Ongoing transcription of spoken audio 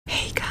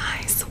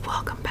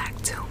welcome back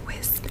to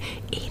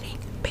WhispEating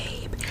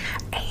Babe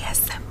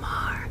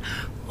ASMR.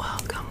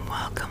 Welcome,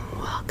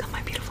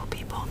 my beautiful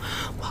people.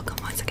 Welcome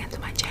once again to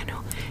my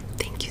channel.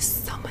 Thank you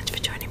so much for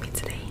joining me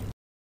today.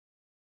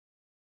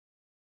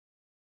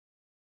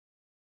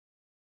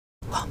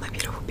 Well, my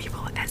beautiful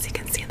people, as you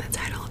can see in the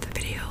title of the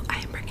video, I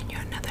am bringing you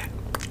another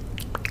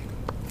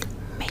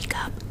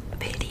makeup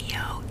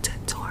video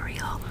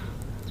tutorial.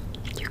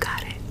 You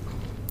got it.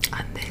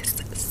 On this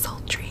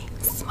sultry,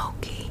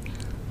 smoky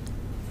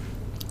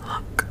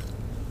look.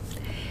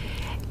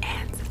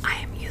 And I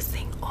am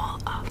using all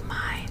of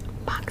my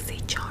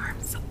BoxyCharm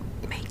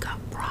makeup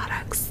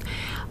products.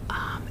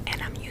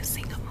 And I'm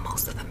using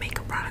most of the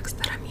makeup products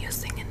that I'm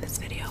using in this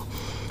video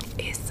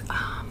is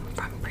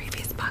from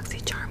previous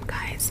BoxyCharm,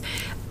 guys.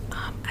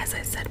 As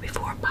I said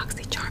before,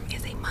 BoxyCharm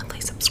is a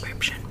monthly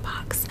subscription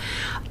box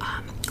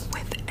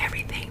with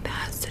everything that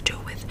has to do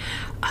with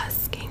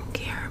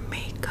skincare,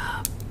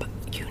 makeup,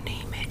 you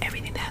name it,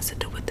 everything that has to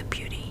do with the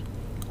beauty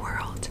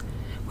world,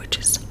 which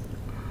is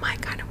my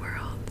kind of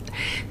world.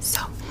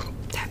 So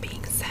that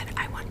being said,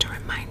 I want to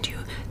remind you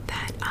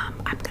that I'm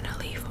gonna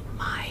leave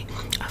my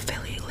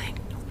affiliate link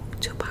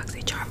to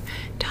BoxyCharm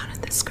down in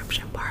the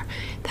description bar.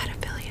 That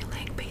affiliate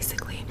link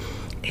basically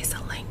is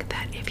a link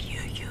that if you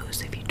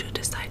do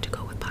decide to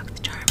go with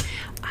BoxyCharm,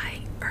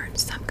 I earn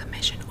some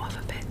commission off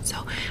of it.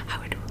 So I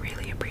would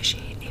really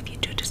appreciate if you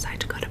do decide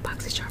to go to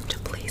BoxyCharm to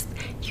please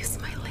use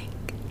my link.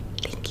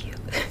 Thank you.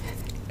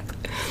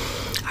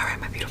 Alright,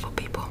 my beautiful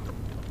people,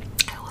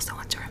 I also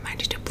want to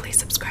remind you to please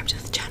subscribe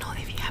to the channel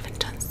if you haven't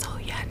done so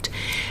yet.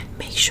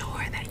 Make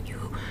sure that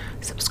you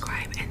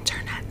subscribe and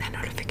turn on that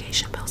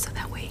notification bell so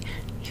that way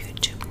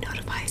YouTube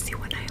notifies you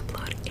when I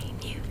upload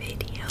a new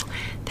video.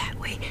 That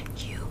way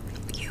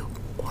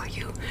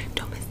you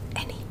don't miss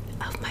any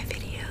of my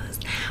videos.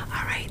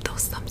 Alright,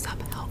 those thumbs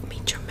up help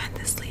me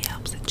tremendously,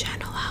 helps the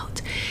channel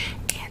out,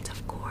 and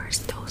of course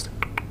those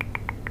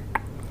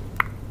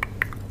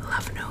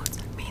love notes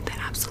mean the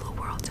absolute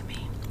world to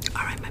me.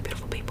 Alright, my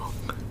beautiful people,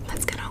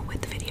 let's get on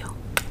with the video.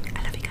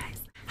 I love you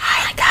guys.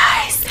 Hi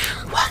guys,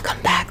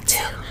 welcome back to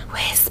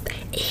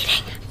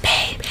WhispEating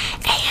Babe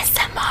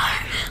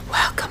ASMR.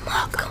 Welcome,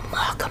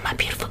 my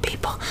beautiful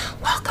people.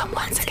 Welcome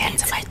once again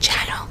to my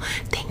channel.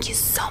 Thank you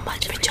so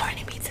much for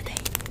joining me today.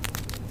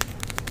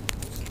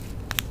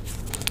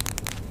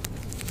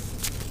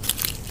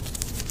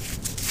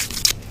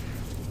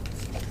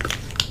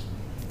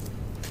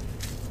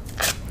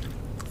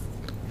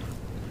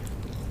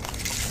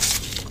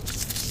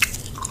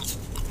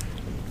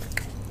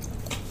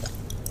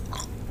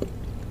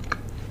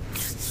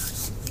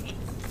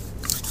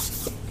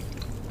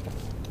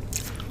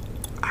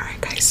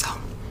 Alright guys, so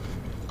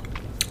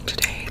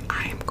today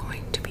I am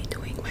going to be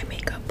doing my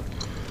makeup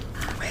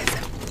with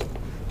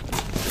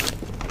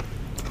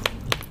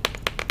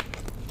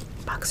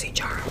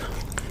BoxyCharm.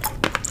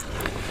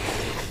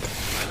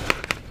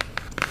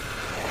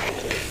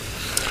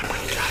 I'm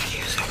going to try to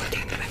use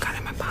everything that I got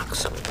in my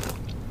box.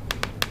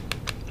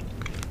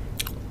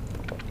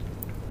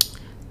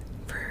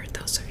 For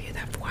those of you that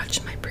have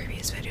watched my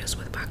previous videos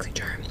with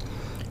BoxyCharm,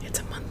 it's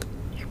a month.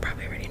 You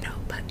probably already know,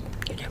 but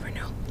you never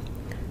know.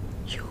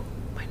 You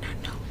might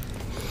not know.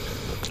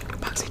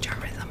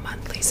 BoxyCharm is a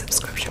monthly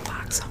subscription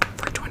box.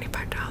 For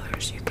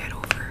 $25, you get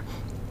over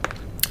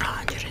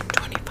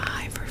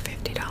 $125 or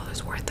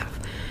 $50 worth of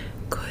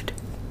good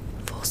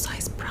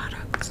full-size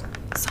products,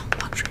 some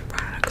luxury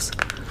products,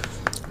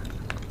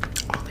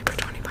 only for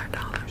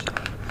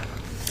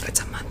 $25. It's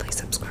a monthly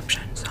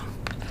subscription, so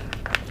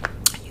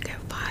you get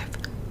 5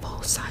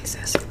 full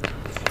sizes.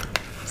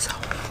 So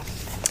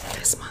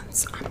this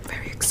month's I'm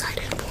very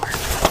excited for.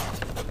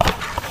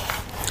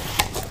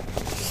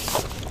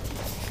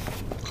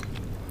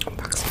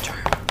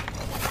 BoxyCharm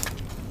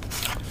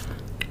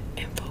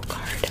info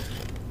card.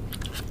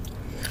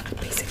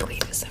 Basically,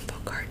 this info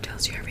card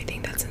tells you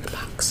everything that's in the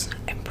box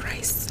and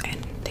price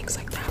and things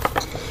like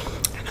that.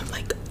 And I'm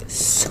like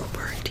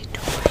super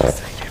duper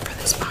excited for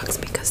this box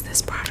because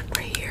this product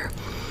right here,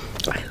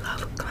 I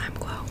love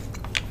GlamGlow.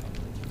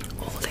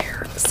 All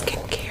their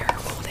skincare,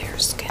 all their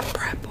skin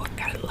prep.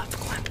 I love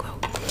GlamGlow.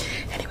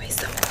 Anyway,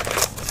 so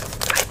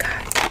I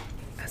got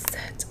a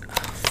set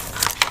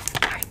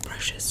of eye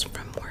brushes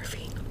from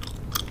Morphe.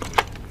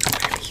 I'm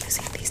going to be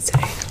using these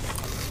today.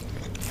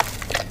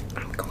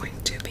 I'm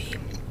going to be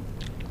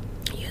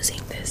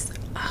using this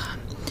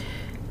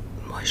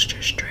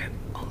Moisture Strip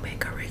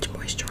Omega Rich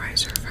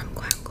Moisturizer from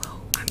GlamGlow.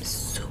 I'm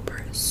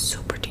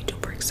super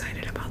duper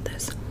excited about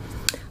this.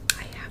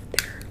 I have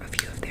a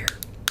few of their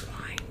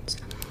lines,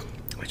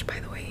 which by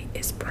the way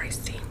is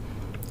pricey.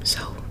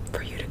 So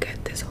for you to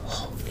get this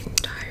whole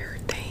entire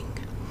thing,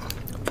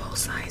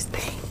 full-size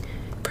thing,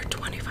 for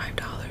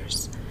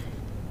 $25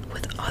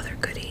 with other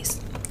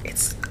goodies,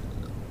 it's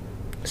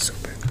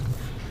super.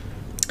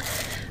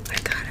 I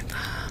got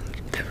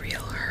the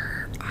Real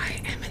Her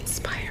I Am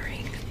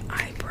Inspiring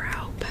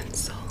eyebrow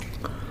pencil.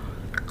 I'm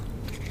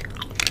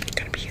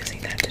gonna be using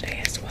that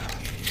today as well.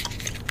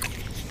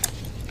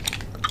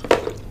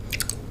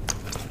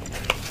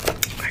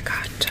 I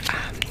got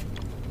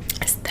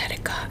aesthetic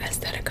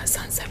Aesthetica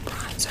Sunset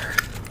Bronzer.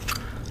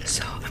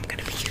 So I'm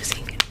gonna be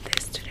using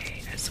this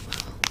today as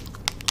well.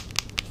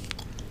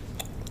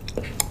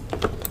 And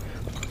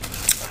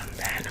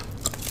then I'm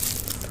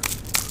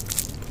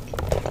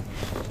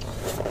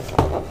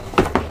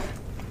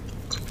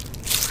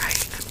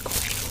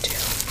going to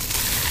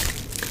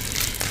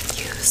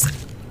use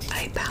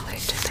a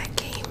palette that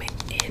came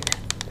in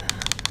the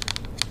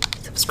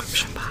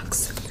subscription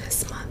box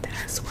this month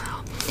as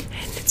well,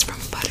 and it's from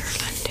Butter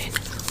London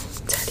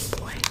Teddy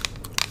Boy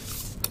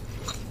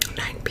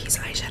 9-piece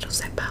eyeshadow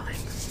set palette.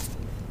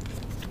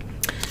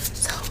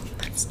 So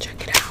let's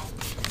check it out.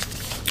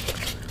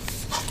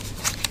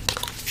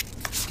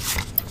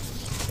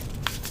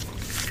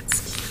 It's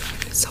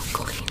cute. It's so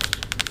clean.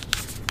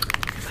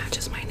 It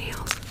matches my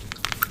nails.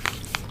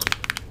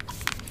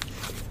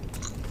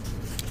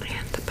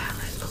 And the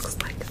palette looks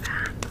like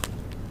that.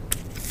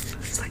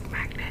 It's like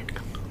magnet.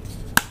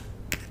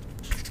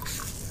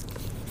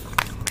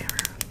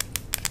 Mirror.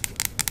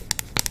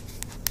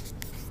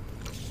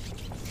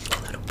 A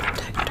little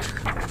protector.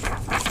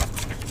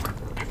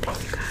 And then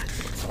you got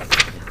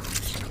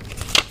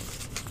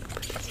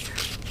put this here.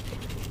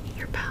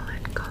 Your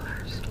palette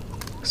colors.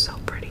 So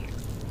pretty.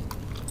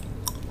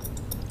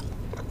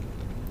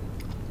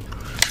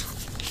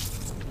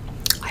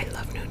 I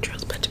love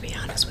neutrals, but to be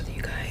honest with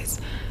you guys,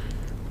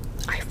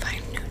 I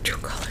find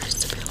neutral colors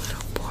to be a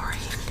little boring.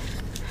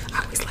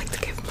 I always like to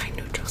give my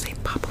neutrals a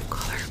pop of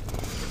color,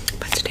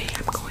 but today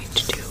I'm going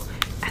to do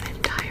an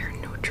entire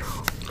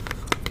neutral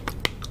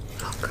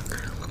look.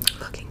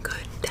 Looking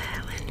good,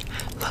 darling.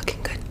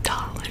 Looking good,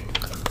 darling.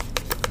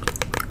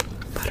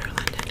 Butter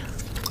London.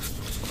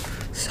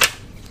 So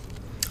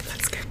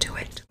let's get to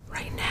it.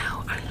 Right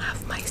now I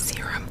have my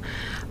serum,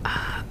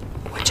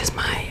 which is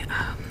my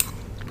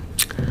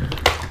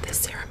this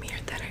serum here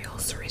that I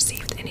also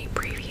received in a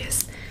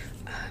previous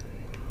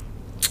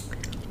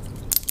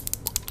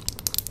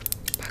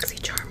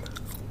BoxyCharm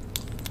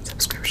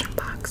subscription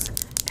box,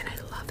 and I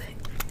love it.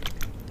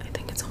 I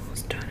think it's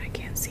almost done. I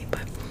can't see,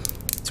 but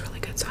it's really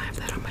good. So I have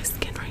that on my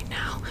skin right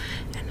now,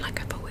 and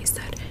like I've always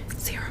said,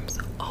 serums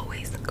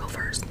always go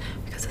first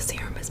because the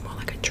serum is more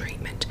like a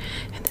treatment,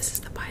 and this is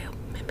the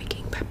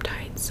biomimicking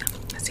peptides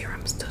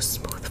serum, so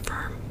smooth,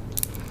 firm.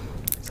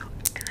 So,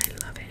 and I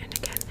love it. And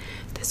again,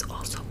 this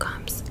also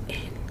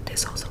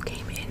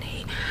came in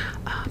a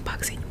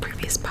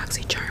previous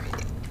BoxyCharm.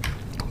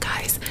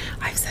 Guys,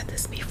 I've said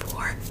this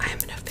before. I am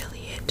an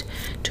affiliate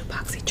to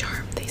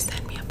BoxyCharm. They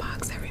send me a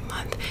box every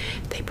month.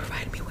 They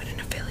provide me with an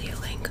affiliate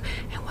link,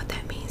 and what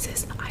that means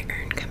is I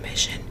earn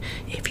commission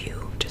if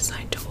you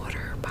decide to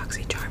order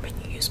BoxyCharm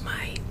and you use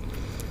my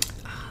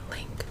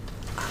link.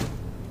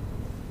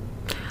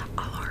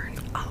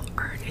 I'll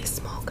earn a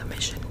small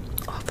commission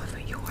off of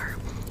your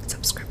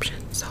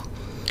subscription. So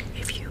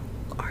if you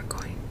are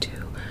going to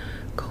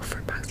go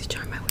for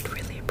BoxyCharm, I would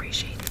really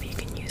appreciate if you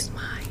can use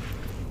my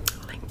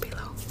link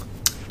below.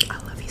 I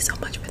love you so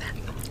much for that.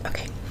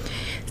 Okay,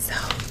 so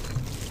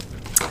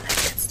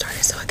let's get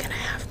started. So again, I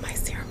have my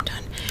serum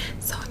done.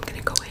 So I'm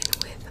gonna go in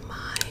with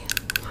my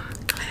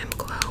Glam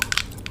Glow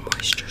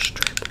Moisture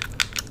Strip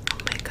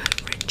Omega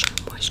Rich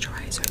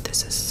Moisturizer.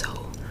 This is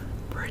so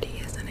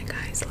pretty, isn't it,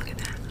 guys? Look at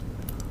that.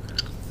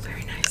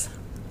 Very nice.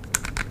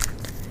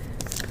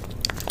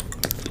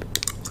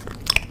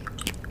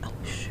 Oh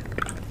shoot.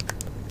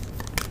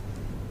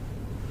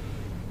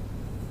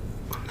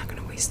 I'm not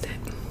gonna waste it.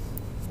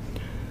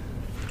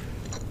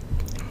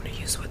 I'm gonna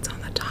use what's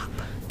on the top.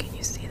 Can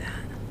you see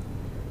that?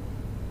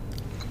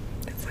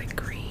 It's like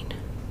green.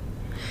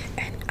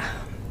 And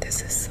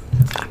this is,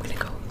 I'm gonna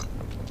go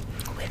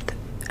with,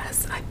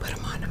 as I put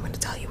them on, I'm gonna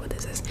tell you what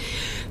this is.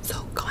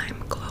 So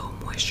Glam Glow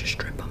Moisture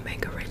Strip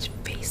Omega Rich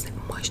Face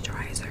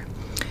Moisturizer.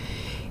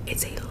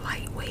 It's a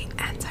lightweight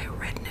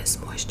anti-redness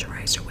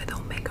moisturizer with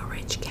omega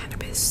rich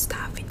cannabis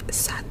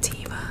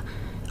sativa.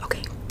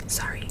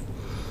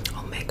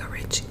 Omega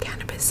rich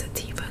cannabis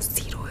sativa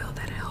seed oil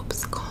that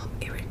helps calm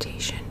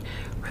irritation,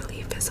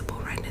 relieve visible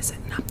redness,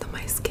 and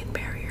optimize skin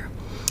barrier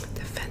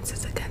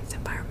defenses against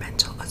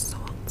environmental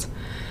assault.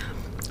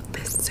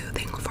 This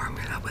soothing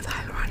formula with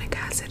hyaluronic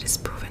acid is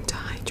proven to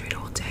hydrate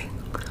all day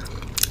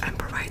and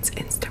provides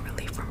instant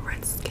relief from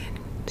red skin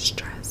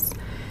stress.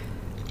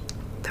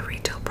 The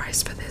retail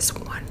price for this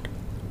one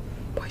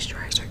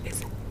moisturizer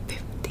is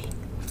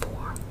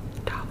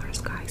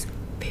 $54, guys.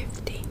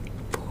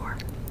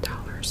 $54.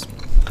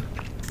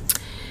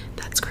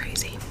 That's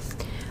crazy.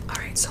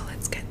 Alright, so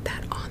let's get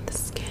that on the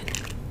skin.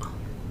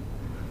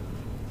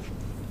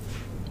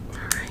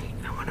 Alright,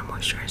 I want to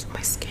moisturize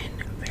my skin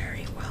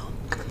very well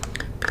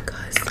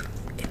because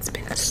it's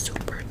been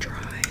super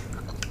dry.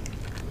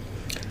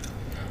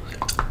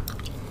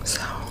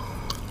 So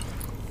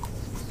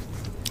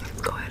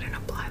let's go ahead and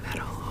apply that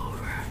all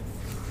over.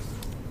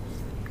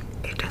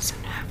 It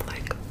doesn't have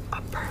like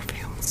a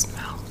perfume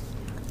smell.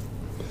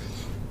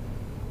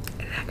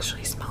 It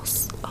actually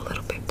smells a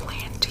little bit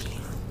planty.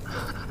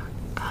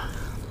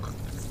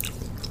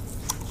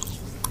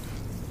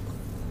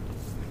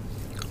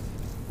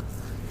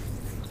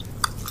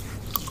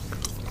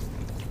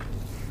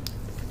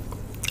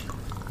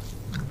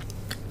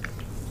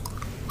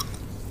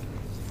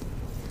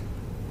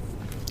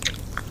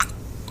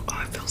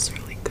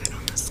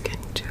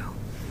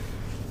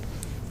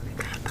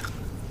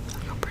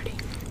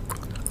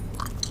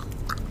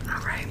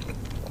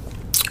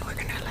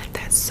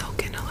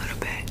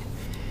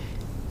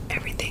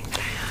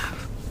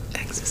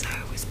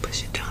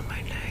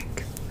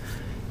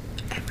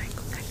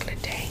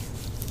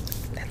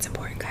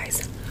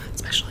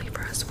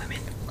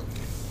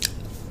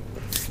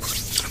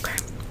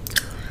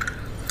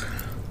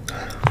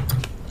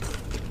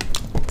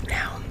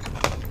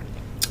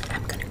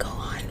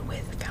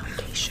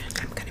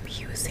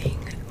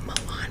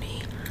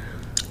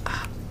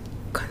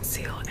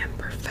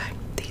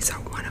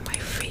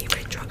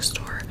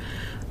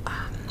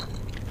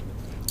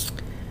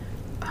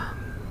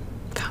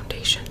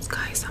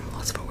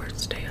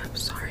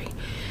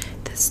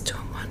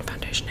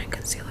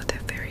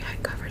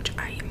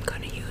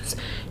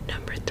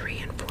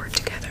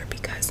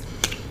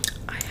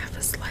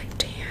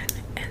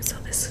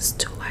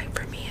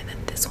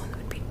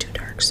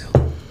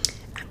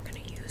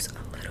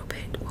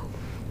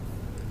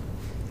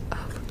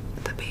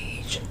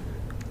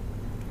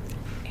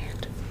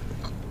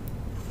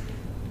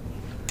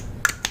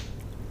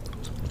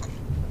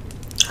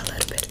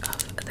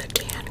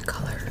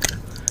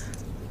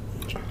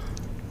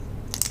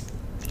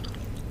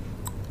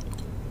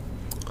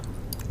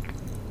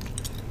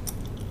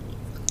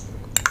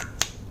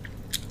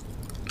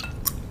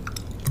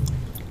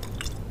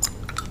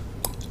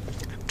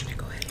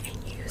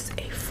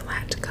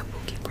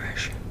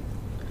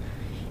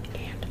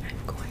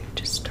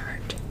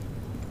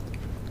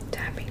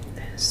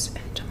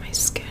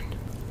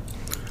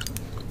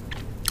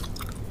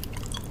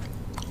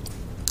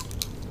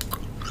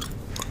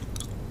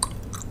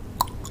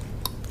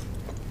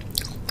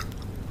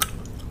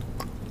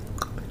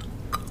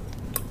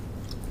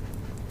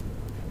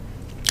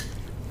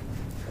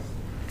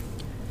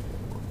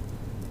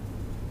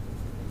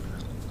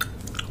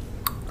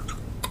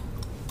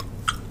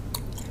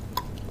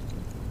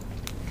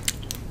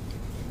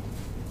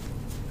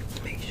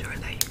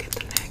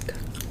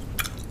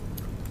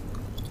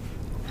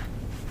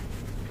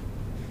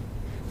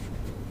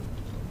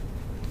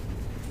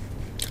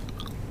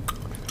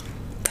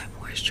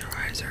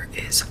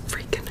 moisturizer is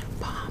freaking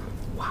bomb.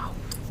 Wow.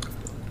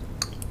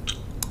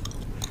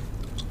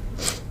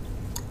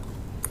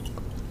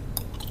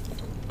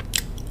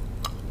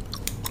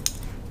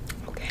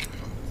 Okay.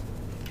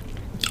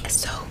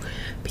 So,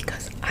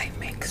 because I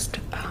mixed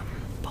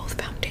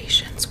both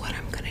foundations, what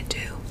I'm gonna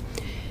do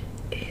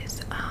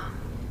is I'm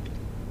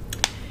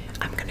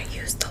gonna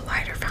use the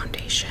lighter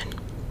foundation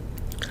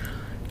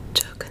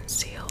to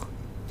conceal,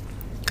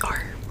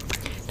 or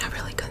not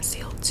really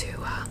conceal, to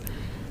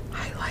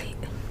highlight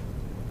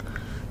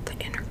the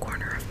inner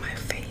corner of my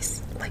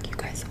face, like you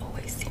guys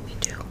always see me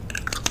do.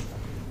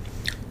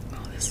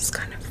 Oh, this is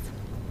kind of,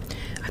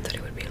 I thought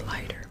it would be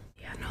lighter.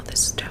 Yeah, no,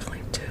 this is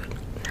definitely too,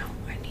 no,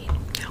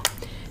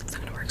 it's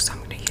not gonna work. So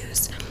I'm gonna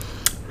use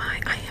my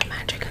I Am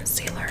Magic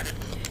concealer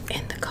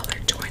in the color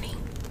 20.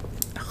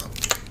 Oh.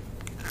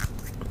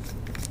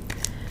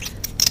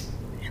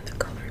 In the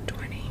color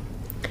 20.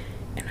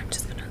 And I'm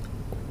just gonna,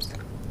 oops,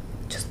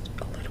 just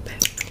a little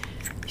bit.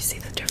 You see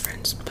the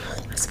difference?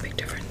 That's a big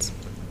difference.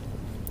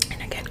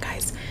 And again,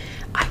 guys,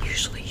 I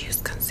usually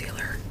use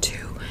concealer to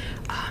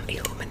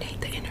illuminate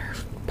the inner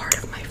part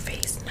of my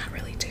face, not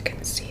really to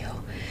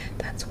conceal.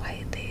 That's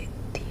why the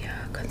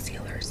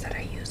concealers that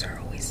I use are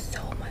always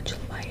so much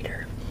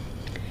lighter.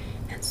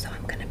 And so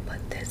I'm gonna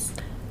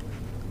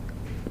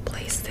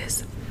place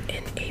this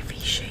in a V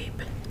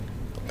shape,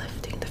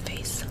 lifting the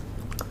face.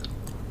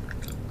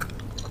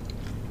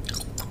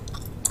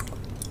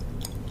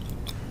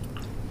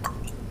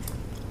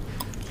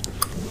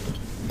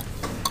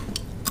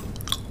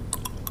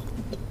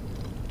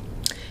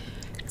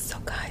 So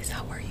guys,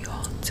 how are you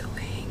all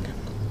doing?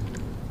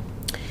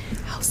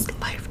 How's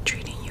life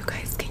treating you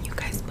guys? Can you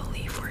guys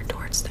believe we're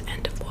towards the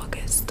end of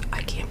August?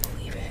 I can't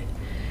believe it.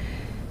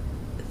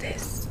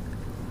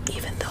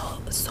 Even though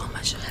so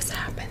much has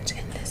happened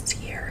in this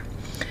year,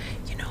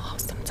 you know how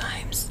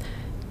sometimes,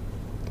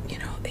 you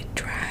know, it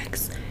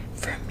drags.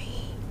 For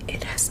me,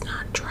 it has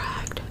not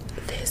dragged.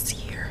 This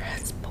year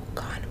has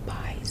gone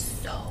by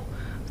so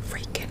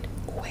freaking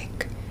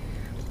quick.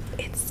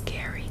 It's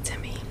scary to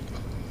me.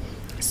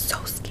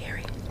 So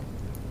scary.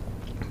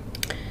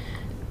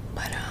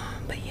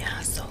 But yeah,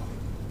 so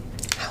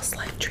how's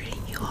life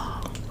treating you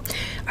all?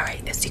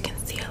 Alright, as you can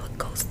see, I look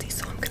ghosty,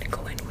 so I'm gonna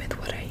go in with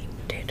what I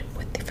did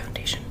with the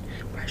foundation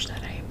brush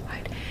that I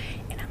applied,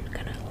 and I'm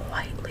gonna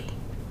lightly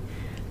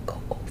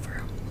go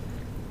over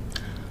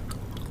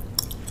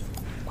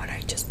what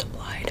I just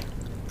applied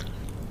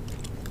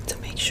to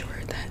make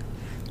sure that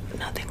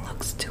nothing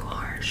looks too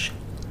harsh.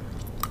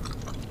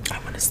 I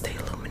want to stay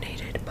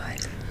illuminated,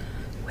 but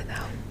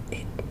without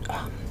it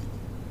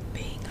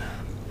being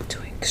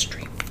too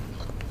extreme.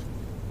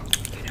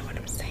 You know what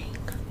I'm saying?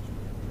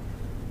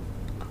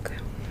 Okay.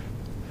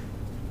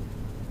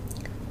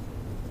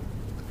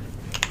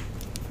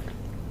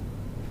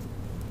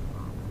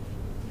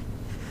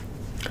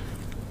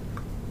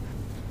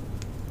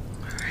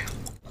 Alright.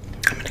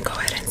 I'm gonna go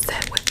ahead and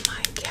set with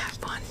my Kat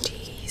Von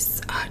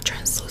D's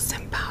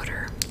translucent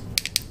powder.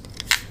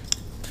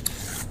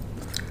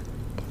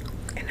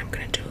 And I'm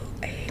gonna do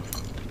a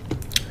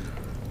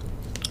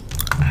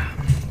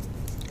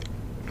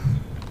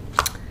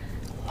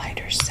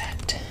lighter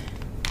set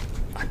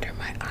under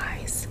my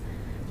eyes.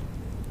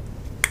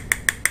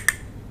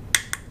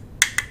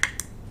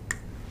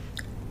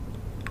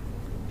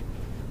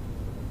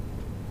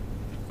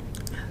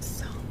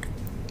 So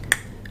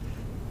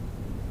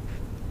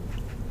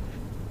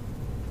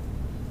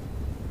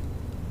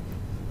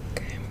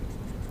okay,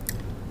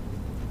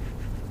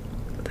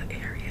 the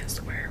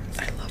areas where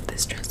I love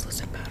this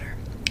translucent powder,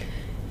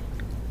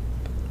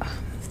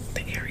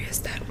 the areas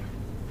that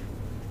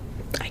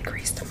I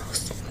crease the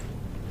most,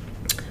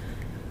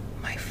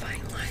 my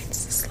fine lines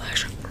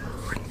slash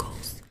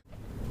wrinkles.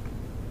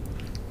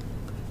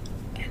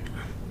 And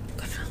I'm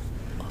gonna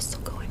also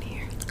go in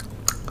here.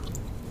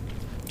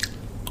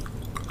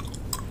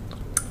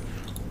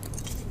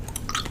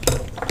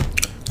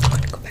 I'm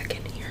gonna go back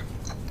in here,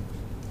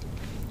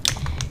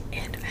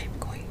 and I'm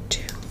going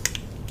to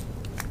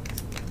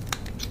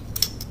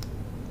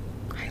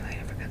highlight.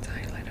 I forgot to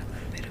highlight a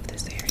little bit of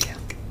this area.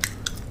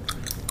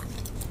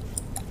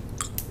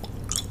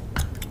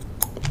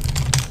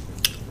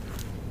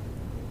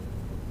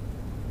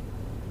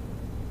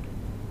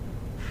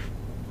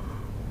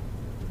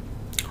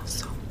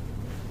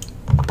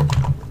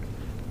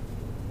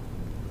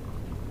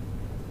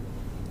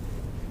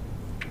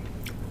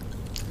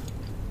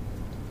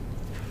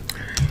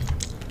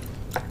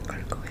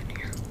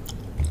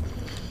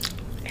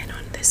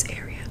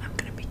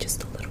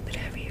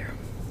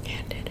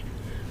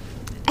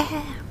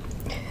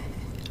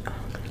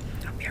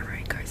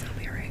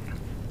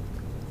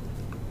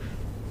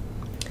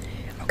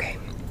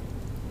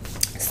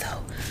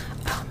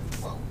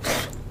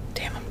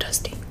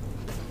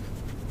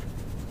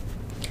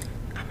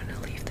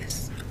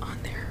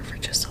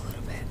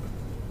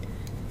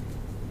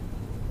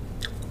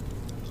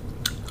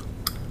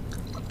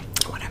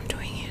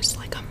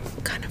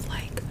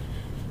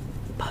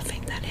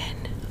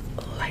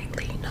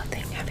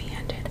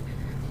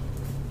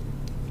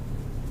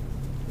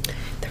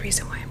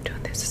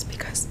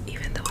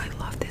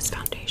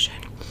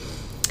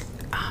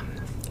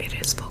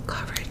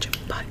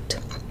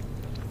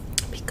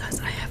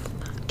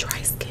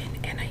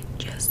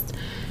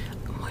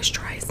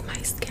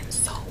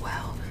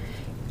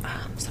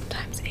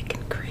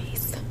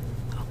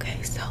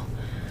 Okay, so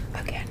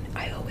again,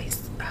 I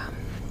always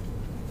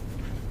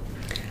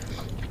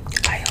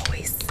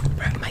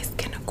prep my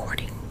skin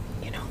according,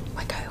 you know,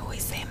 like I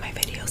always say in my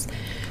videos,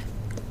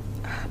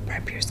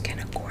 prep your skin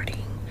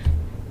according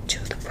to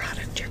the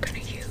product you're gonna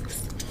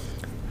use.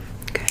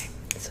 Okay,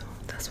 so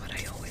that's what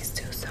I always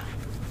do. So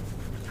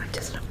I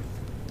just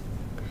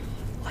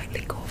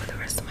lightly go over the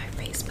rest of my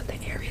face, but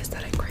the areas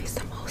that I crease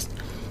the most,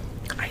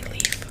 I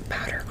leave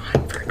powder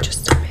on for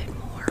just a bit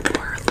more,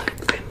 or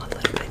I'm a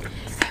little bit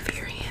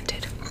heavier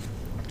handed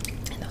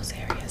in those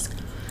areas.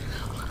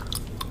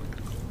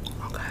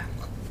 Okay.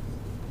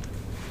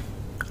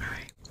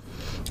 Alright.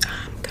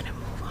 I'm gonna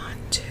move on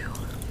to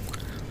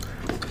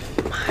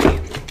my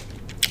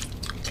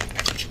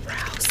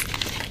brows.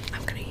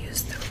 I'm gonna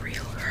use the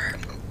Real Her.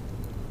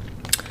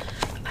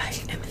 I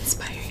am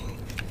inspiring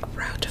a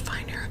brow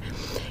definer,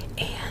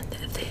 and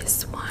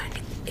this one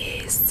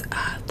is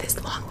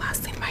this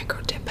long-lasting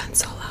micro dip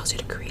pencil allows you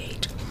to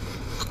create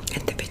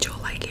individual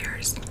light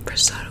hairs for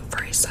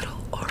very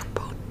subtle or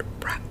bold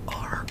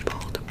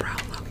brow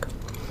look.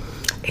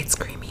 Its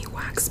creamy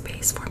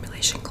wax-based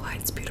formulation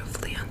glides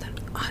beautifully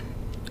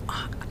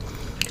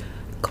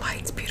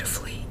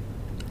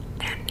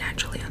and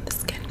naturally on the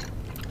skin.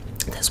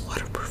 This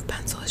waterproof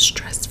pencil is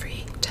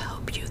stress-free to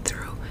help you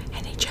through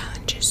any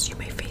challenges you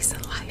may face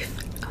in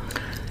life.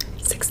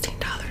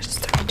 $16 is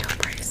the retail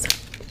price.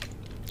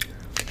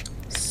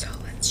 So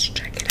let's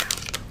check it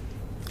out.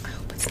 I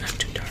hope it's not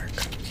too dark.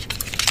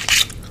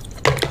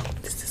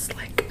 This is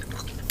like,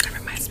 it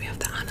reminds me of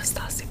the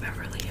Anastasia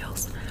Beverly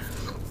Hills.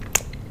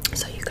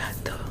 So you got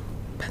the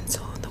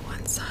pencil on the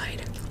one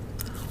side,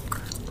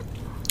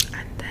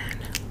 and then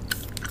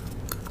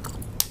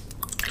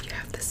you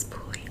have the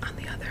spoolie on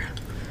the other.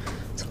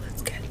 So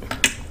let's get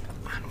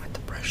on with the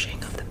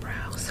brushing of the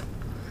brows.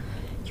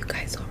 You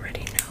guys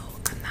already know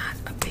I'm not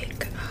a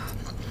big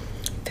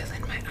fill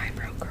in my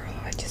eyebrow girl.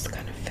 I just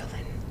kind of fill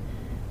in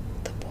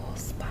the bald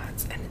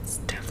spots, and it's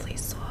definitely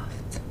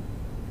soft,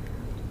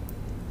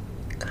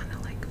 kind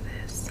of like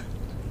this.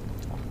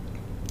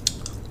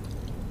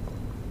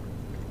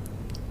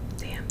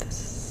 Damn, this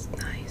is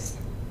nice.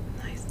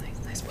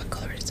 Nice. What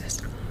color is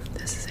this?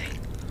 This is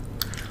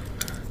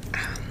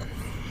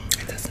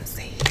it doesn't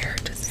say here,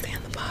 it doesn't say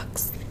on the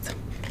box.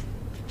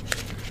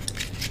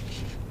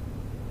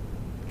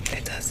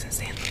 It doesn't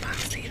say in the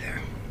box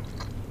either.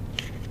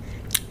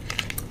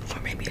 Or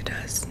maybe it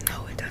does.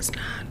 No, it does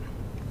not.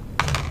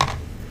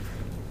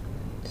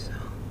 So,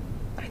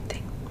 I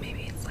think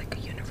maybe it's like a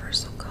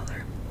universal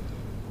color.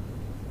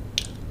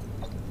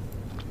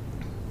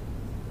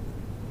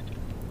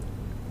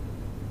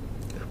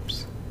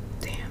 Oops.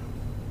 Damn.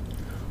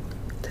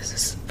 This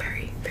is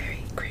very,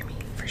 very creamy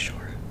for sure.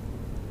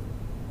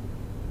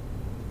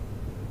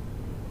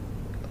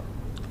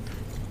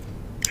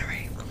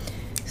 Alright,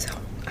 so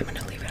I'm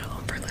gonna leave it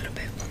alone for a little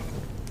bit,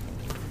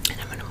 and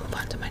I'm gonna move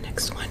on to my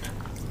next one.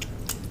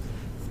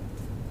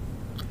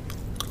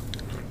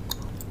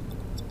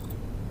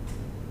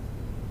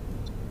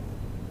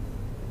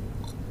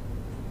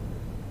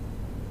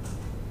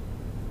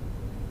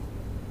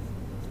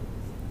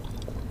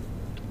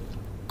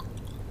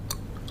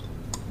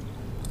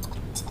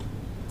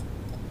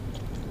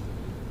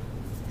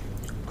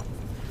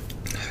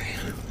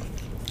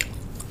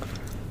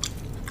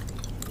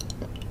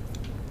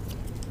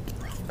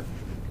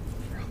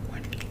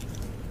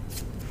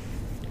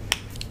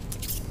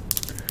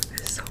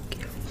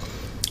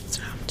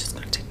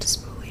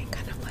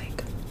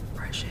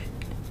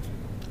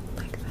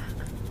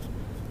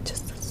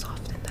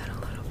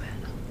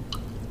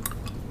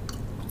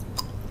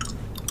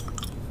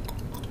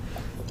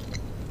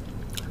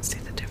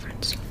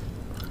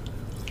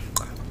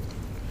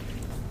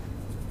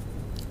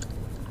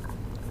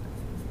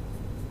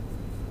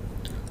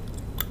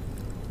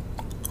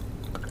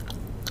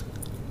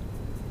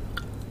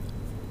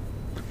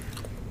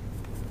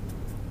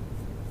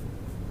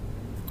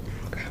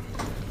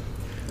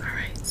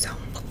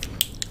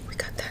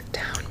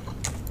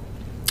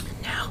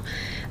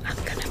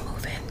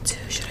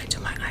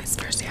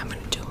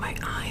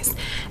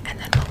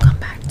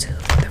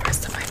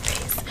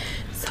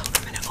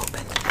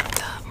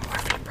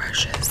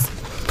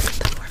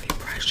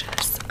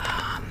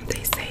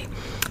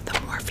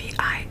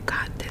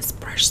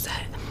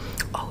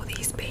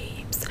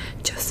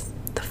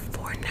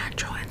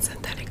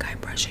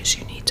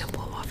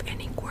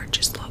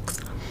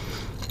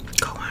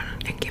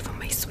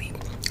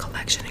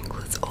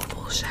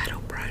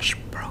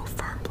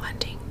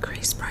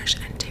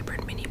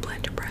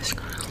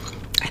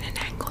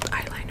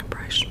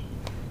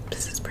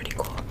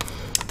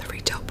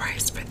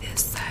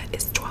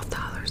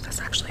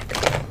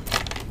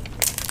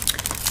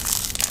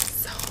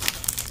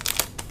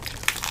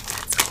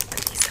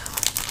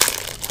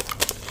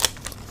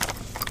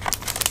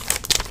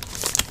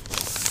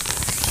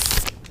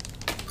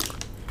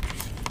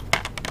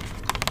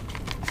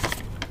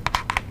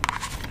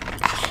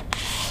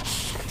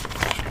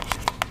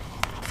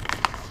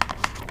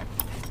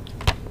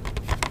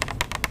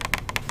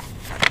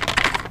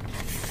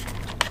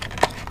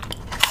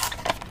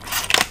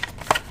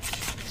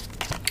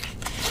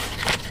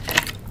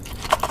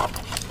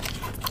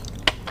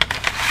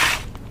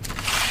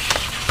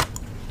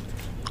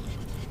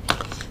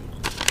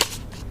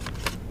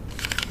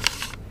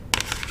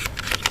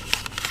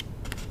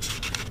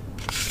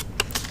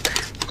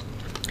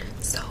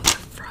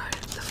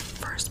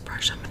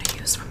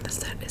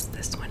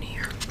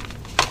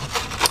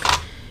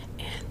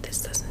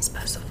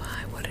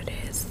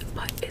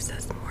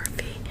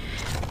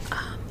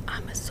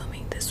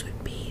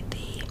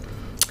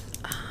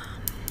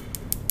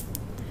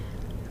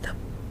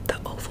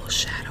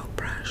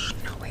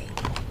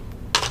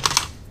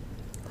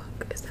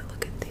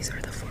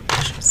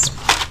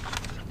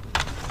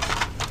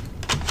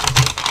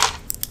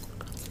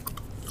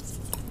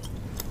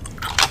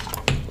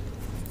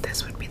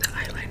 this would be the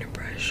eyeliner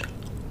brush.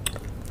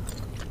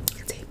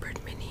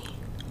 Tapered mini.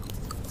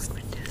 What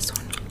would this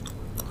one?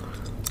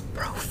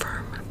 Pro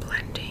Firm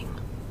blending.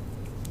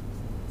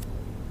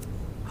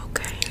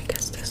 Okay, I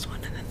guess this one,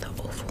 and then the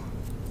oval.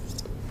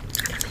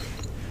 I don't know.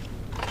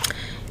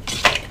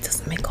 It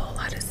doesn't make a whole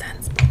lot of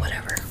sense, but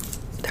whatever.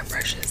 They're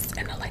brushes,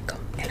 and I like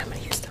them, and I'm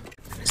gonna use them.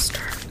 I'm gonna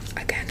start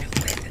again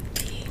with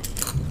the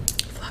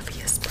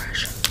fluffiest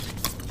brush.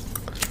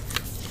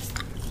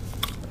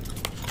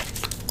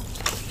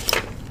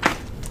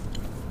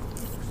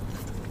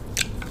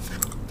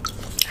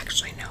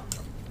 Actually, no.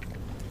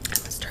 I'm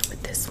gonna start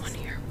with this one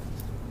here,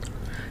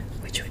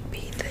 which would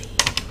be the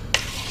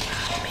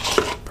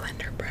mini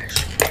blender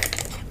brush.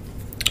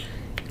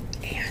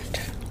 And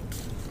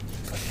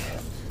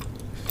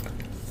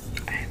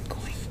I'm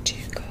going to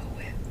go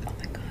with, oh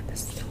my god,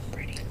 this is so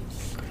pretty.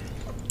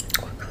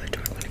 What color do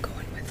I want to go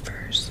in with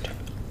first?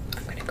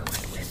 I'm going to go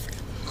in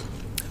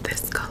with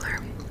this color,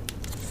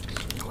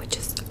 which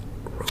is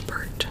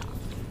Rupert.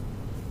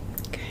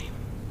 Okay.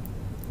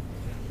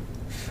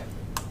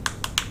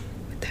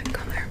 With that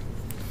color.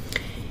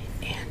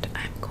 And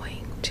I'm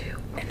going to,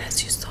 and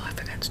as you saw, I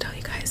forgot to tell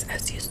you guys,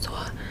 as you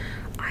saw,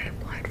 I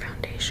applied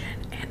foundation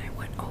and I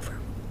went over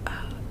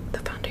the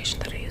foundation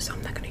that I use, so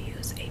I'm not going to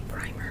use a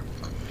primer.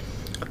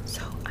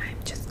 So I'm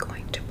just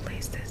going to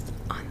place this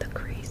on the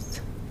crease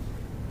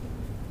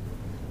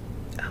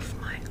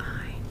of my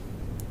eye.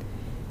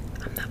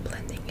 I'm not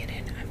blending it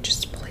in, I'm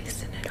just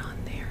placing it on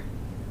there.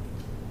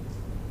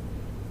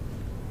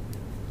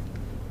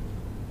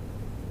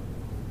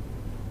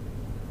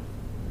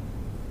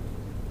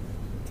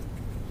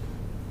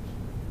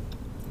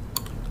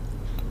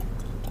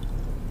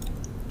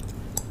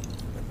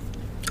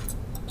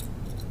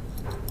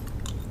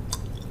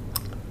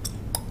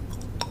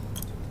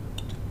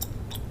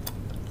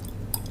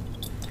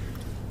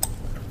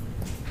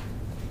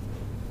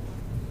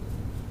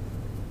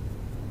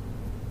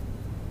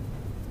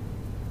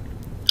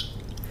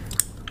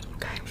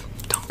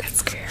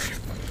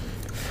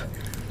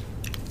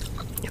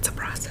 It's a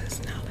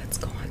process. Now let's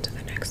go on to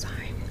the next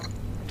eye.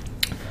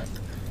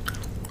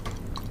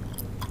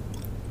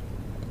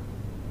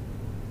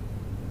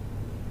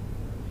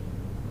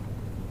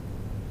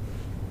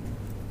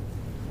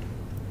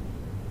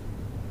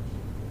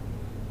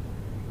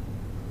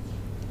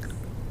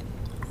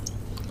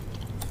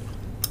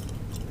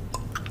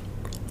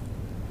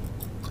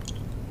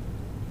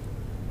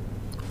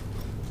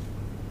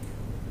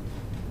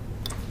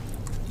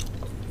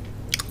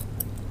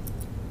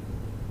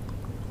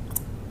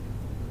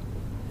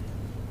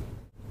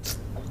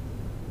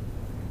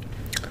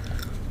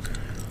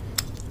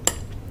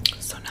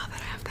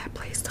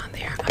 On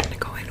there, I'm going to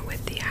go in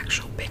with the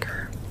actual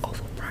bigger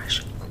oval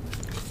brush,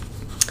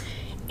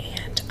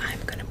 and I'm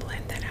going to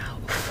blend that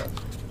out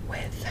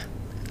with,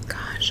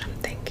 gosh, I'm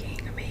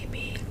thinking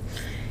maybe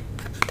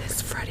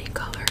this Freddy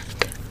color.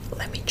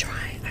 Let me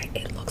try.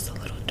 It looks a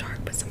little dark,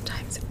 but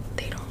sometimes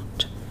they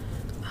don't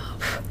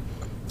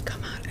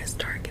come out as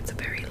dark. It's a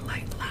very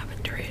light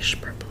lavenderish,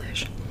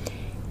 purplish,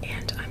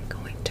 and I'm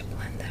going to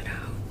blend that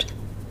out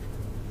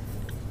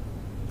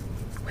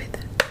with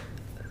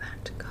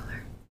that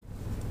color.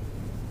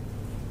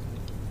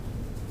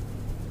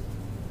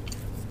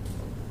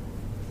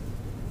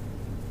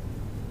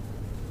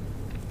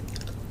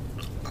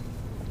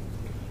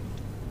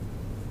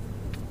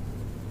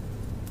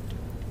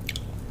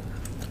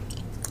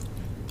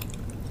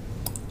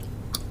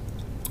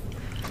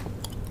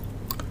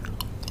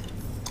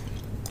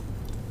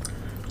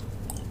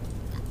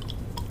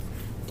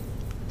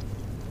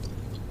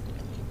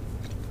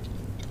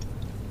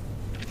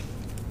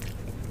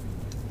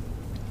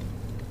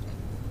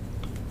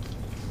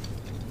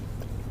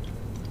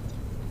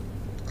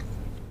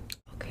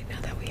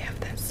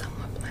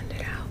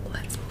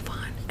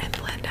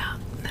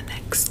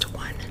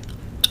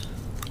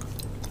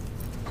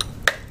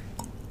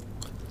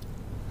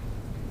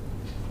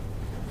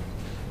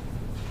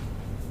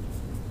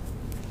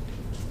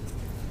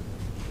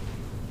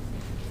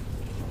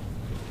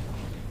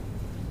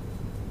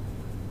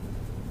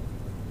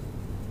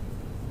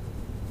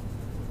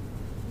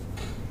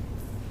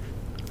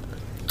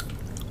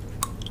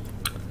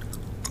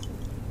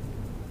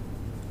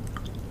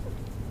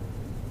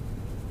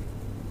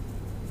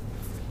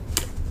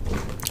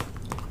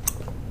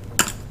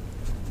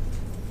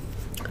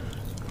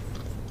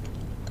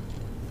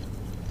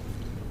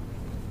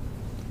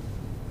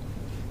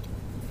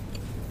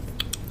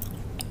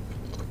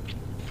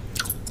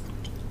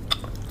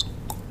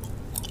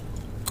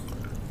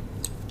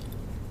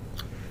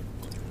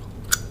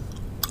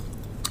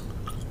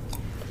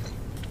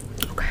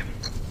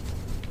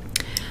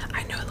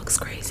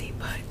 Crazy,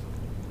 but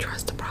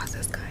trust the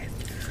process, guys.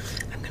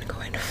 I'm gonna go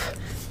in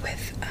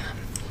with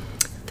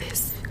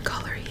this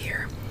color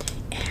here,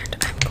 and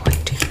I'm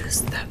going to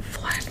use the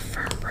flat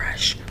firm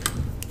brush.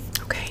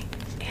 Okay,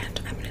 and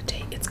I'm gonna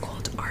take, it's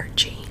called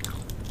RG.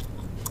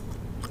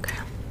 Okay,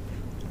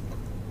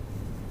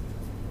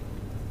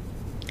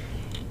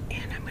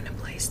 and I'm gonna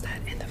place that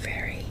in the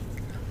very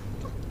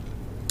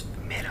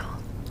middle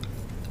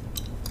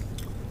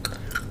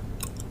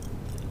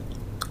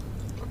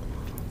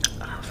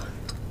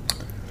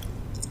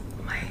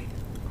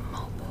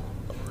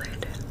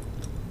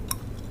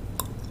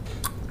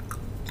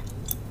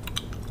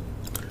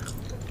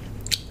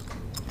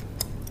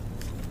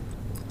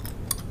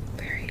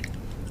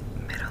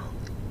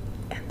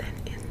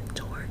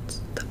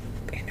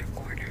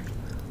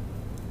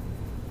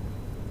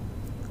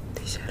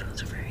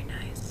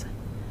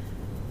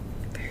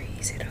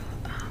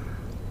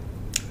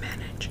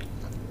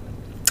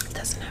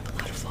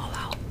to fall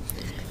out.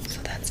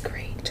 So that's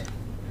great.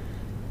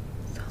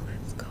 So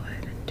let's go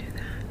ahead and do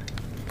that.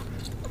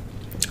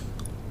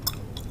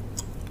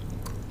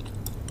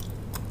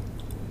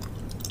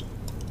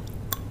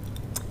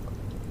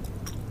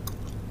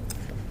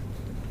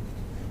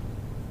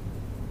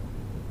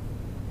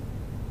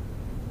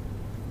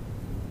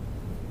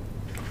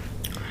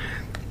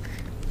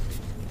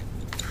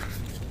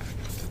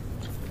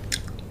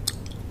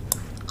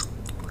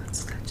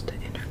 Let's touch the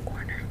inner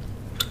corner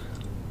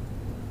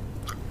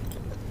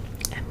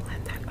and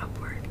blend that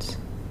upwards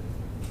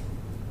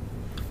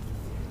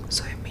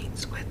so it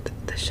meets with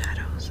the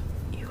shadows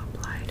you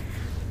applied.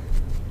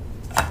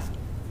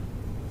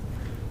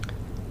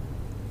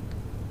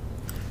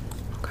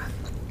 Okay.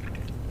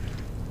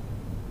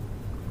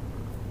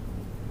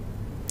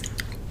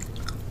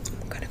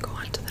 I'm gonna go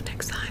on to the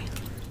next eye.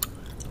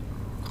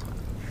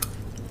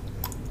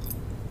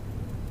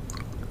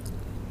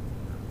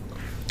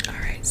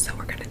 Alright, so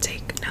we're gonna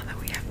take, now that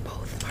we have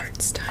both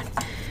parts done,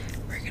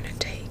 we're gonna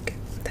take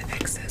the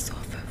excess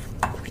off of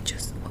what we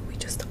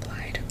just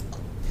applied.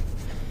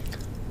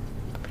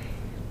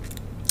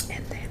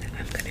 And then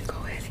I'm gonna go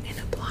ahead and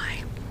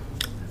apply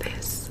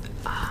this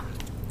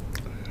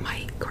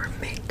micro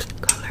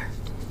color,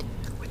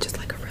 which is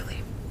like a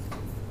really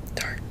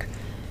dark,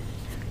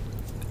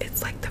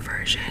 it's like the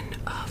version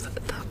of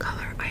the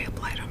color I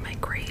applied on my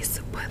crease,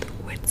 but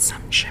with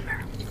some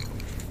shimmer.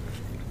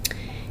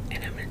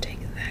 And I'm going to take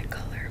that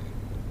color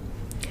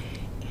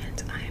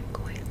and I am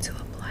going to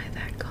apply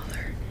that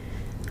color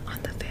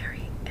on the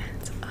very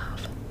end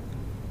of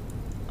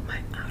my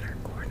outer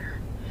corner,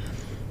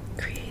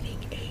 creating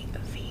a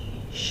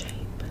V shape.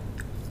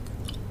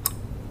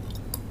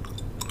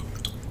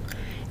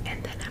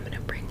 And then I'm going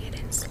to bring it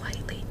in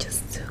slightly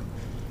just to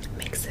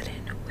mix it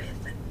in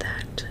with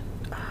that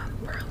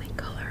pearly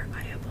color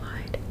I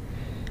applied,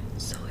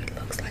 so it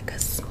looks like a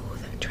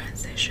smooth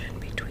transition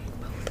between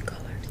both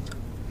colors.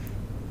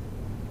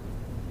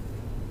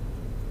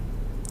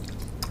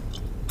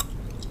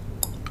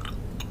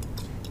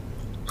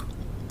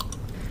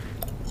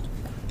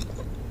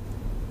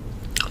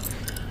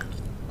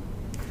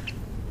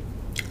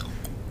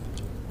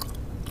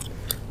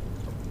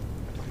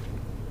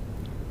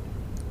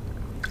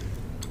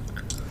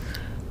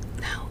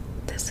 Now,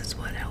 this is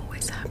what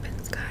always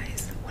happens,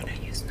 guys. When I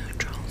use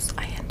neutrals,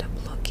 I end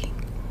up looking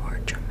more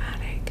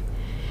dramatic.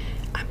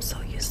 I'm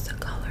so used to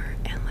color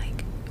and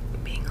like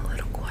being a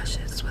little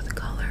cautious with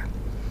color.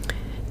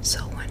 So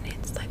when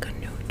it's like a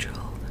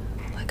neutral,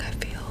 like I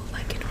feel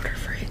like in order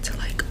for it to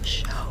like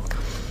show,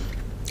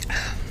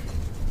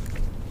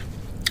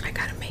 I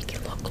gotta make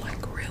it look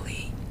like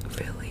really,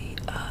 really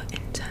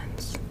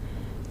intense.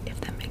 If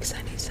that makes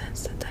any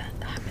sense. Did that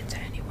happen to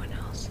anyone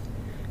else?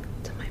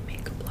 To my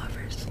makeup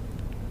lovers?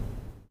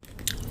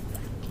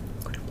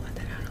 I'm gonna blend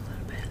it out a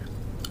little bit.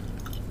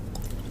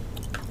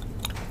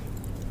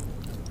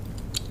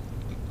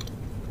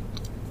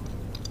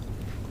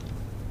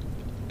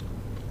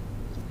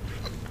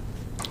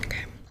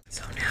 Okay,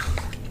 so now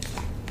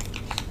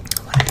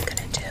what I'm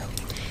gonna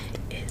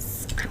do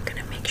is I'm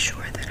gonna make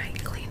sure that I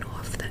clean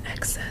off the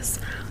excess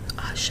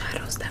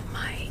shadows that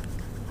might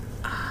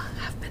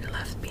have been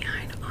left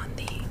behind on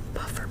the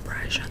buffer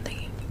brush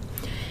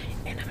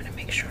and I'm gonna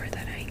make sure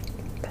that I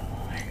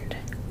blend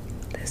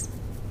this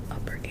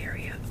upper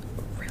area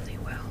really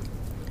well.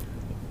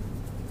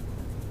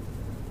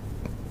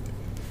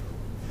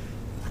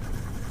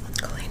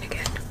 Clean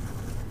again.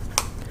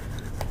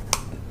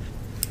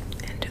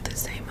 And do the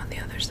same on the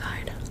other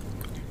side.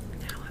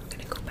 Now I'm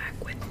gonna go back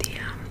with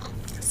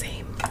the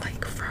same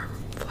like firm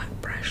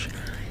flat brush.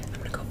 I'm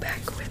gonna go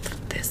back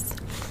with this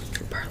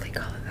pearly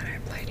color that I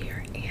applied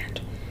here,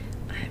 and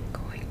I'm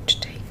going to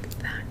take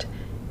that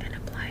and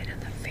apply it on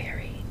the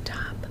very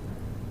top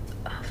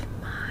of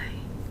my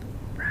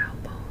brow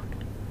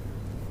bone.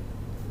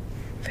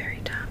 Very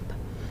top.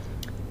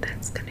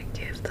 That's gonna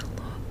give the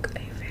look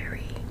a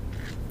very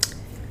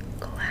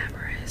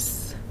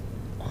glamorous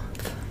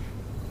oomph.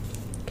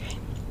 Okay.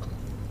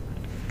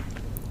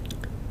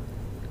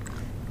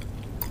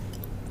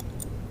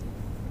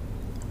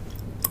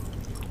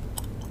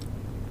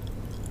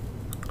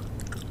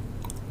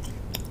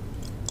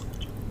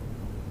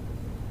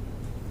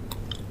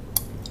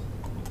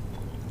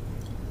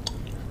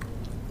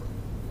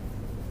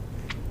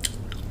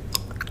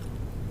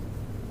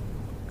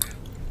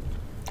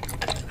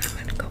 I'm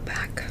gonna go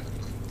back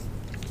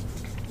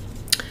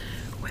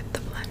with the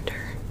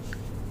blender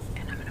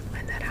and I'm gonna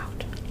blend that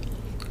out.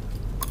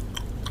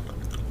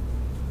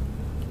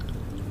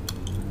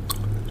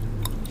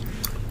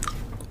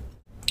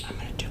 I'm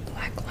gonna do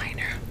black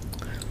liner.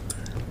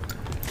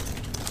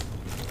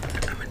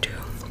 I'm gonna do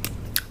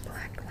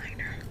black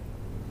liner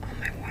on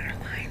my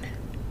waterline.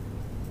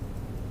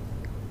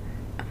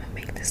 I'm gonna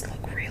make this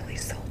look really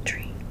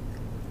sultry.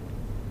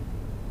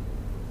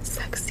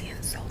 Sexy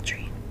and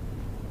sultry.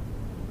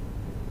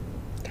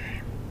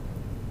 Okay.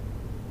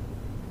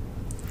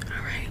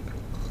 Alright.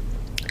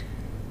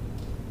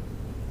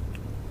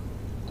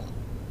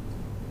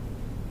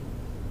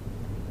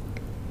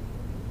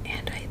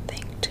 And I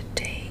think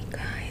today,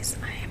 guys,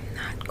 I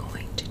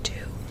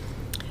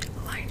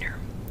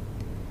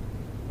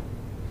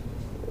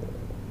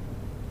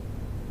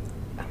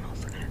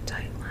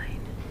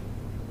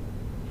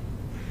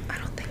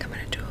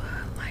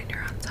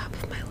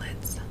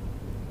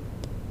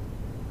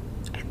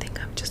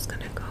I'm just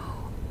gonna go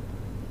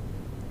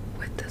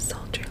with the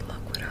sultry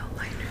look with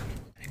eyeliner.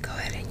 I'm gonna go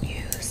ahead and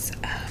use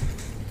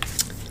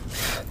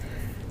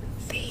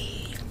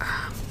the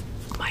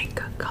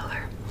mica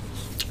color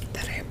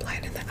that I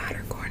applied in the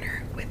outer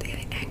corner with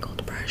an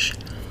angled brush.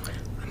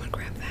 I'm gonna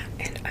grab that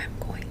and I'm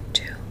going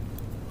to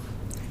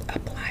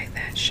apply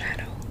that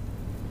shadow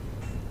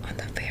on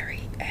the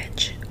very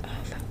edge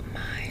of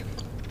my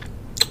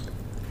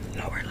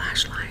lower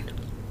lash line.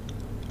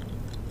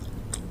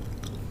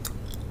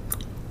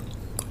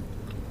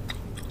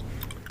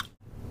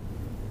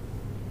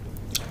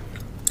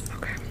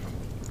 Okay.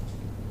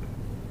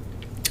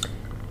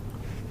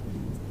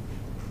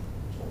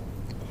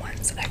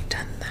 Once I've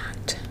done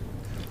that,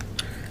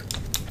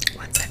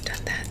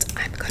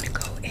 I'm going to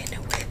go in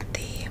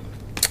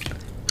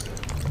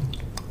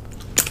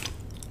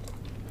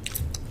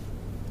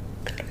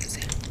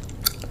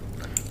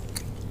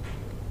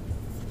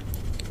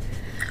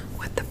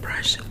with the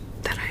brush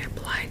that I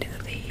applied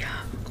the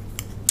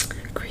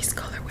crease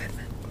color with,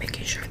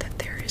 making sure that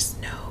there is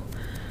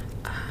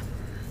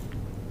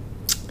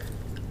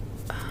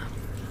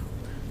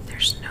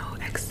there's no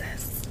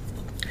excess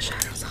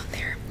shadows on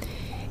there.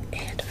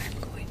 And I'm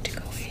going to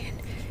go in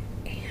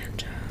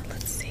and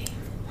let's see,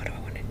 what do I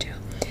want to do?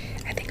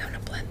 I think I'm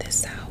gonna blend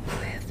this out with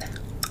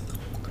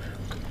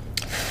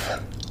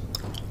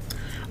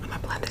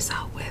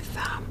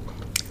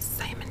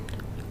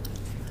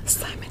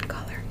Simon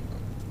color.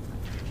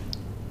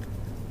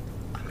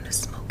 I'm gonna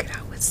smoke it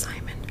out with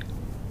Simon.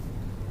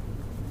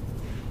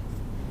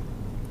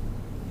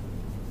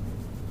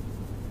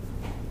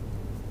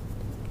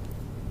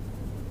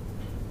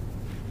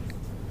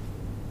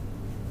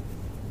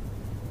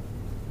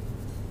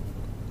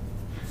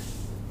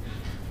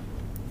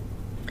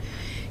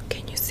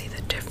 Can you see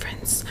the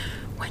difference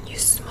when you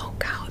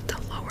smoke out the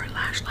lower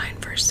lash line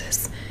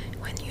versus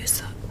when you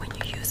use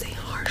a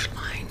harsh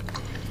line?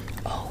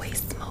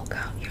 Always smoke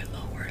out your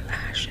lower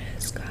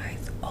lashes,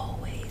 guys.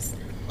 Always.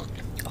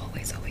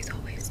 Always, always,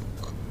 always.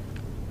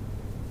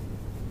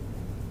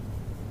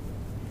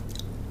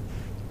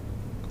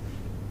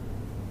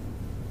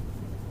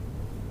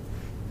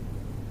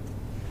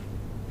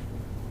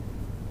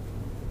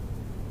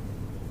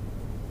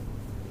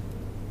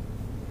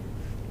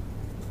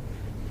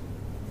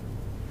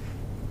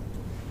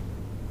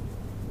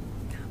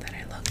 Now that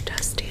I look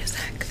dusty as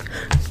heck.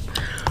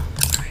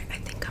 Alright, I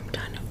think I'm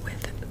done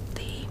with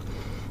the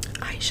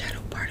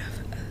eyeshadow part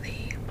of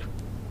the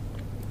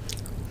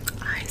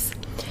eyes.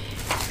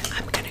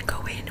 I'm gonna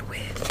go in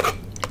with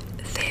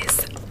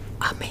this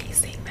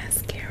amazing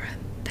mascara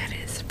that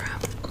is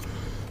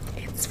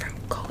it's from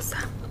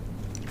Kosa.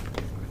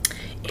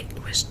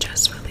 It was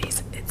just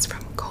released. It's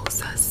from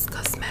Kosa's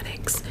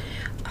Cosmetics.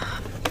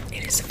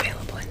 It is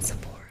available in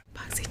Sephora.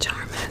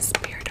 BoxyCharm has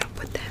paired up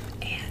with them,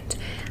 and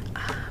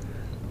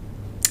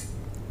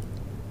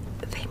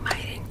they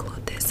might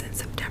include this in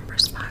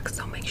September's box,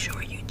 so make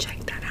sure you check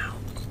that out.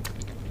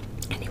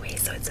 Anyway,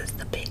 so it says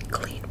the Big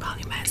Clean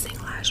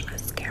Volumizing Lash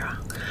Mascara.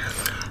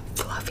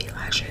 Fluffy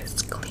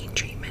lashes, clean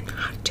treatment,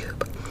 hot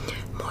tube,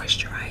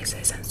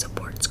 moisturizes and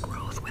supports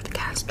growth with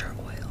castor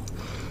oil,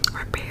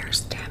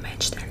 repairs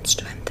damaged and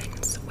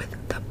strengthens with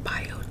the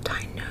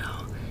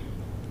biotinol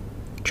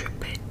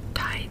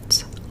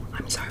tripeptides.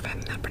 I'm sorry if I'm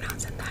not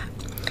pronouncing that.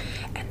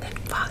 And then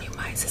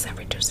volumizes and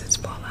reduces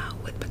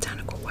fallout with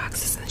botanical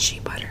waxes and shea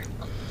butter.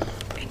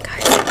 And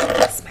guys,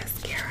 this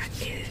mascara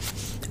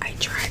I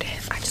tried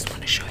it. I just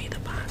want to show you the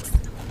box.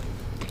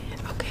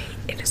 Okay,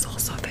 it is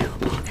also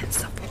available in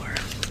Sephora.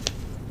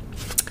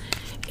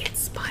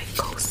 It's by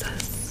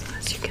Kosa's.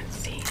 As you can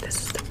see,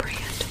 this is the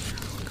brand.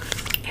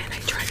 And I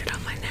tried it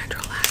on my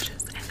natural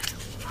lashes and I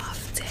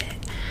loved it.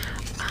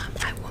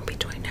 I won't be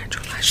doing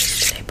natural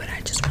lashes today, but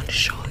I just want to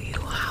show you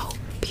how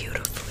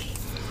beautifully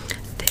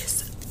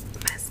this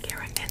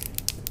mascara and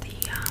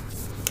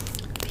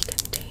the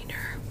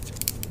container,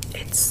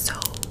 it's so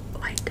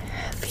like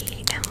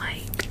heavy and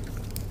like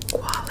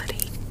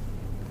quality.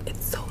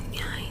 It's so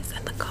nice,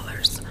 and the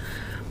colors,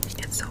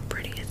 it's so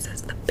pretty. It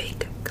says the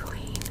Big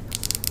Clean,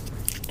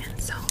 and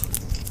so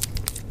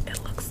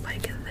it looks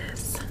like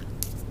this,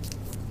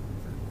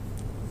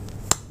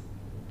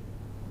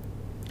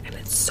 and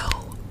it's so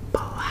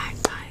black,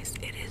 guys.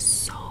 It is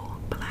so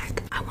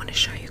black. I want to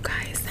show you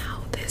guys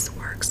how this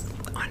works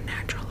on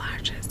natural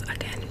lashes.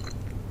 Again,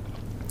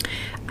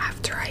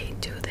 after I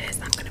do this,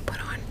 I'm gonna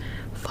put on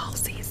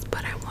falsies,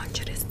 but I want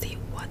you to see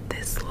what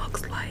this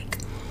looks like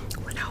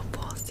without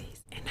falsies.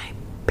 And I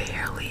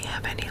barely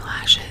have any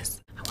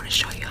lashes. I want to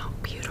show you how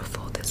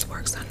beautiful this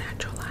works on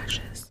natural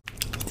lashes.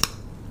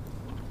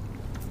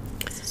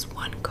 This is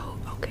one coat.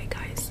 Okay,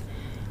 guys.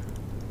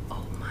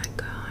 Oh my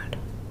god.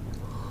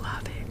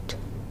 Love it.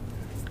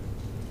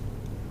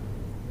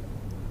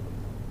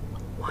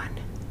 One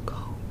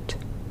coat.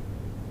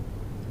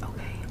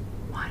 Okay,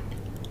 one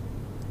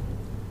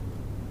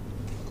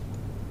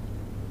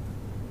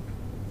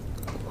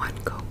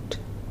coat.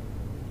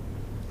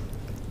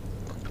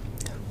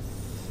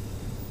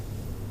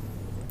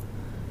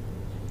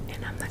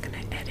 And I'm not gonna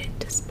edit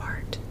this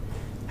part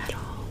at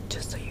all,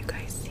 just so you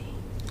guys see.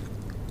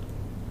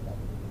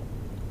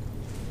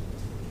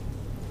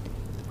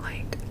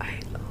 like, I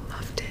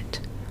loved it.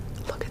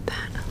 Look at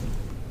that.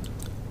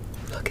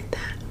 Look at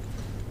that.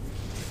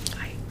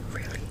 I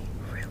really,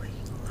 really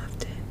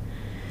loved it.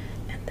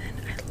 And then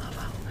I love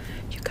how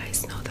you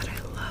guys know that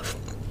I love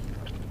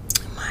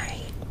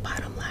my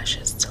bottom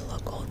lashes to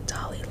look all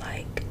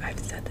dolly-like. I've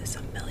said this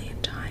a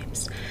million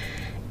times.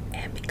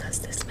 And because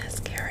this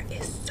mascara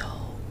is so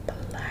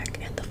black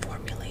and the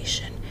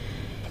formulation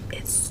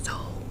is so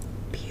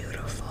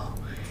beautiful,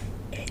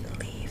 it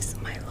leaves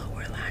my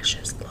lower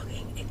lashes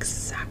looking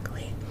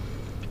exactly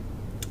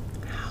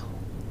how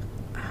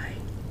I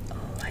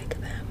like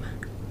them.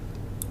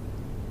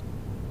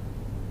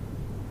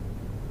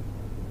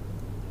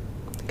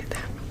 Look at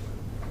that.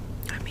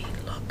 I mean,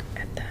 look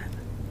at that.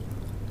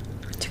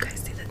 Do you guys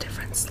see the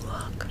difference?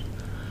 Look.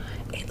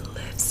 It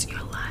lifts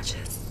your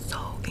lashes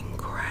so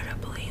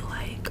incredibly.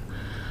 Like,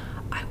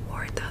 I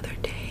wore it the other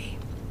day.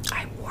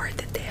 I wore it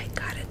the day I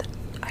got it.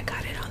 I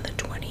got it on the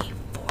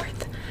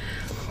 24th.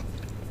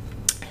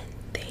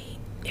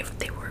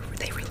 And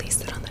they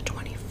released it on the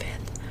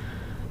 25th.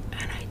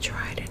 And I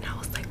tried it and I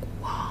was like,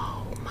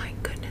 wow, my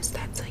goodness,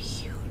 that's a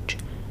huge,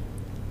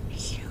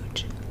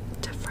 huge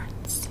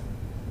difference.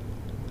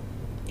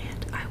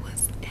 And I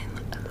was in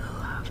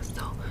love.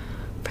 So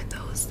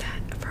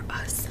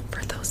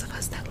for those of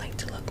us that like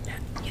to look,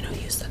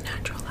 use the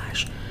natural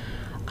lash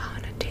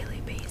on a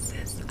daily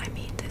basis, I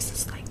mean, this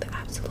is like the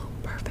absolute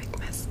perfect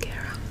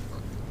mascara.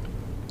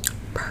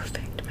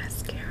 Perfect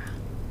mascara.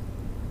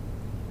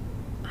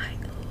 I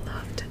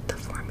loved the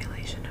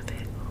formulation of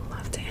it.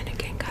 Loved it. And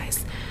again,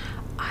 guys,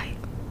 I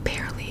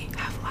barely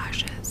have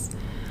lashes.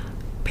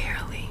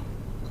 Barely.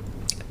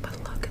 But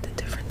look at the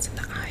difference in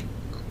the eye.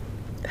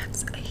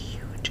 That's a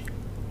huge,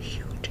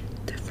 huge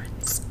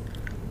difference.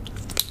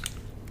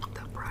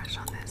 The brush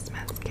on this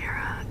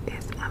mascara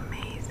is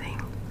amazing.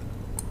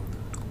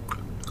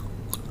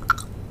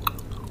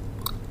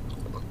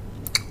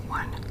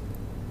 One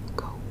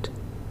coat.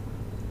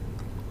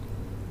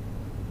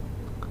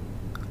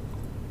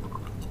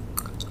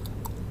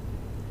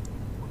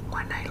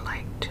 When I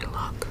like to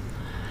look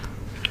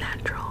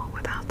natural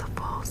without the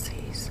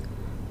falsies,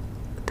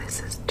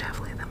 this is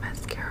definitely the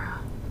mascara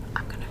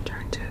I'm gonna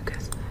turn to,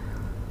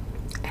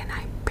 and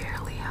I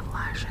barely have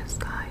lashes,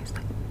 guys,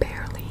 like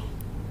barely.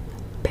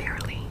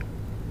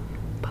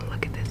 But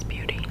look at this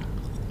beauty.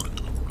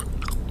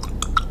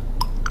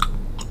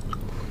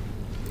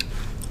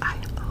 I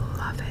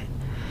love it,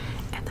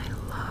 and I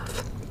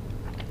love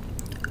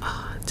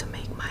to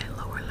make my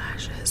lower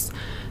lashes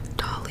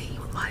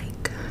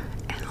dolly-like,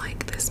 and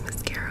like this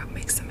mascara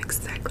makes them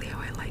exactly how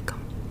I like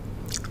them.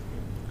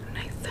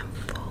 Nice and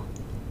full.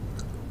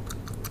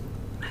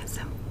 Nice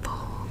and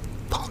full.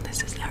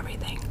 Fullness is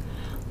everything.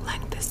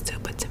 Length is too,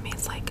 but to me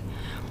it's like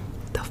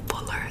the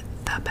fuller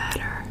the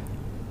better.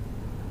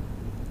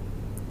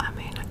 I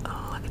mean,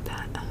 look at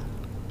that.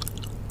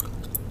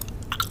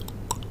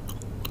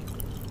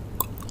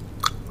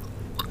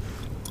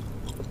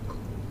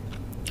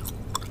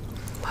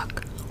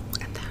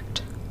 Look at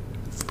that.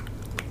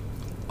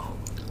 Oh,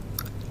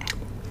 and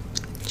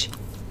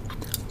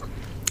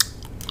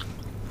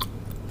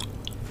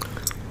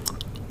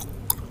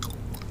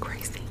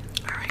crazy.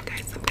 Alright,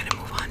 guys, I'm gonna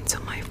move on to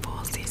my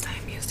falsies.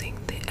 I'm using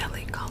the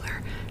LA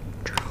Color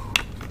True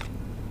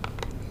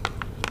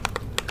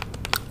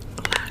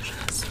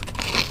lashes.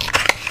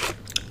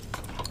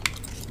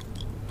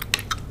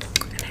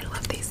 And I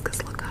love these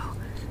because look how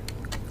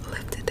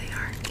lifted they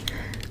are.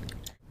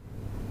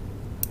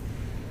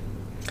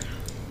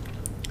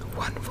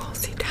 One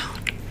falsie down,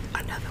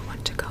 another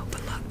one to go.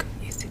 But look,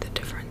 you see the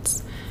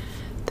difference.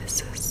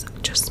 This is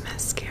just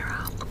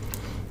mascara.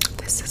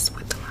 This is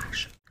with the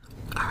lash.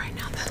 Alright,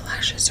 now that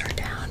lashes are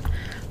down,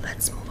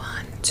 let's move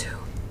on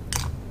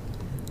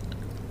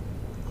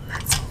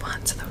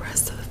to the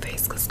rest of the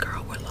face, because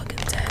girl, we're looking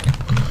dead.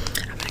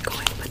 I'm gonna go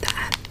in with the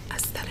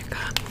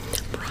Aesthetica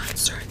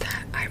bronzer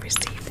that I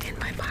received in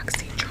my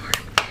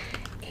BoxyCharm,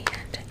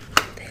 and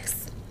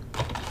this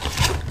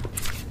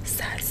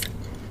says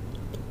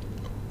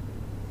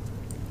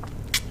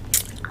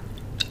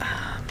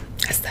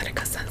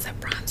Aesthetica Sunset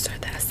Bronzer.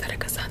 The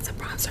Aesthetica Sunset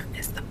Bronzer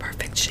is the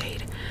perfect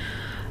shade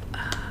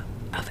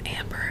of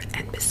amber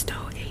and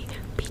bestow a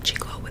peachy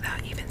glow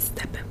without even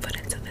stepping foot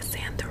into the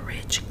sand. The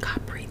rich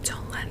coppery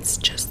tone lends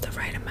just the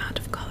right amount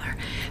of color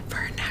for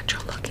a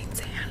natural looking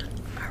tan.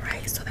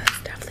 Alright, so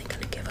that's definitely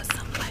going to give us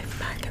some life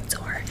back into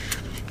our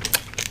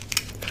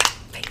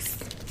face.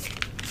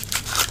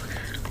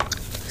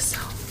 So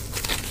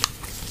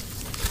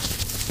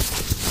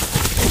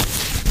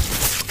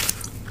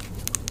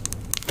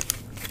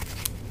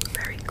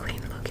very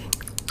clean looking.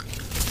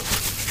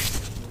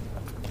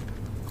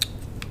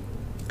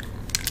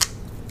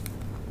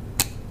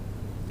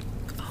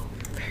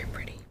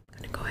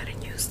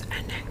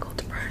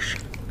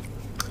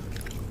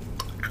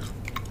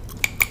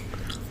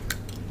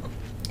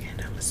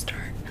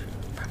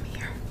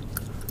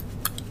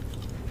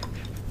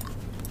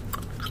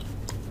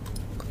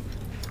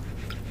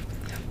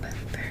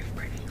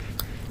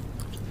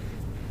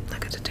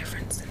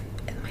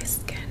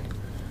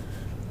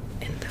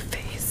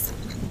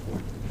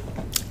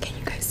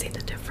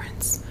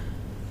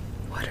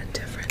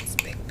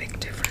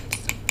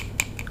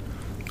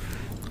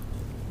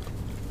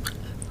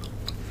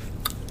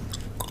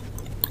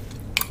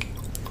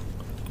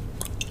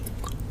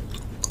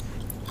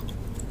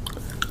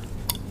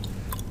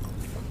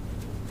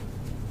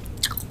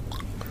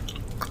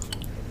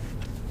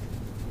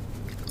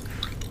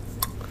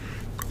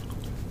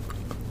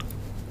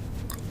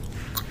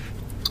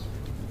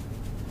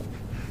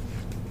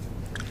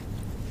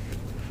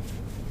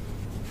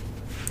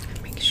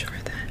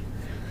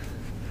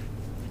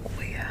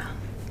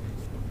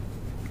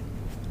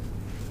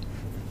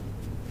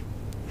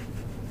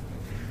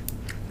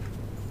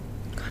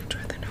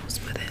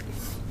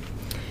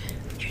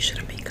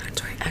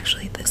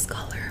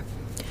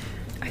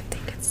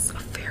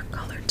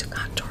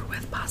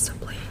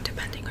 possibly,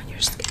 depending on your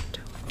skin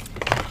tone,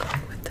 go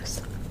with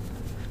this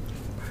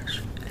brush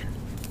and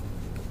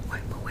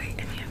wipe away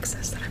any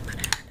excess that I'm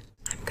gonna add.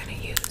 I'm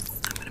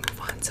gonna move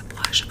on to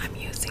blush. I'm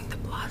using the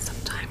Blossom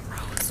Time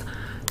Rose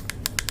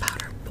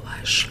powder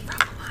blush from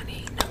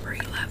Milani number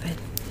 11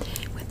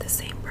 with the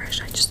same brush.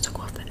 I just took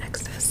off the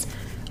excess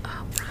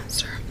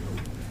bronzer.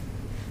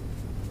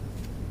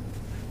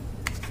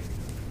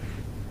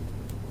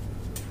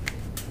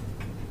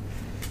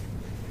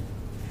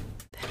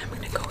 Then I'm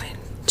gonna go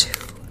into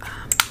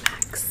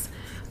MAC's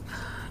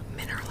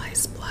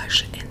mineralized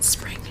blush in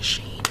Spring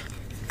Sheen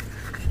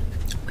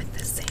with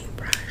the same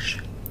brush,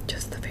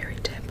 just the very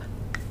tip.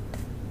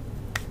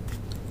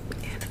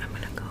 And I'm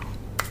gonna go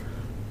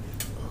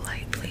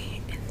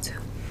lightly into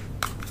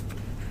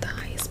the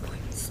highest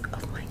points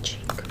of my cheek.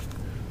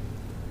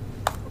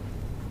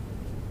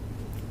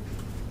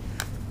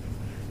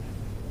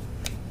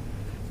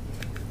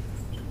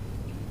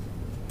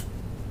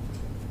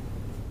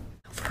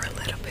 For a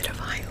little bit of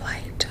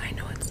highlight, I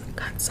know it's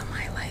got some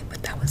highlight,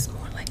 but that was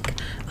more like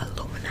a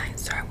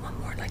luminizer. I want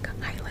more like a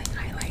highlight.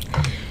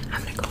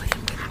 I'm gonna go in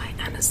with my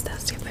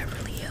Anastasia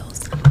Beverly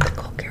Hills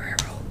Nicole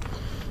Guerrero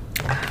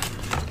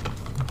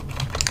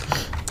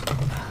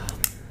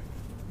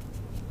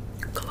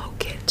glow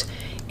kit,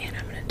 and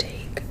I'm gonna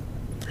take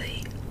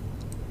the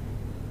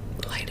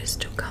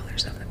lightest two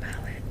colors of the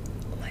palette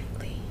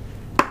lightly,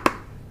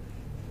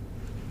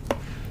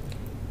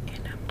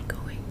 and I'm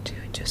going to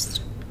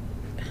just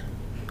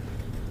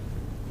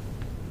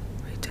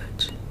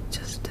retouch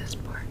just this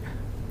part,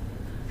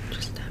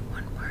 just that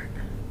one part.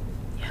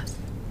 Yes,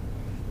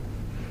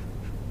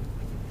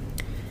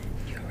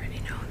 you already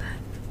know that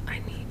I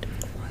need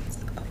lots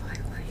of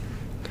highlight.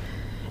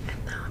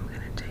 And now I'm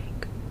gonna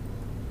take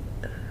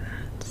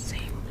that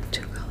same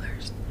two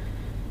colors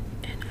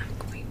and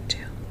I'm going to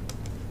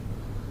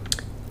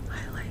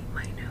highlight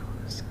my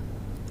nose.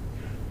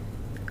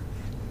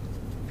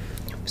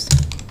 Oops,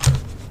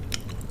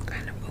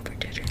 kind of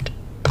overdid it.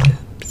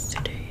 Oops,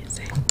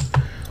 daisy.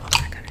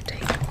 I gotta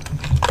take a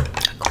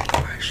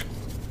clean brush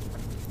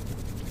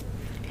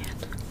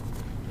and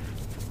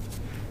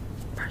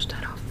brush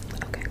that off.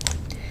 Okay,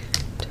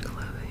 take a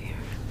little bit here.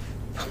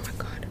 Oh my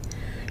god,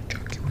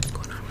 Jackie, what's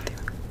going on with you?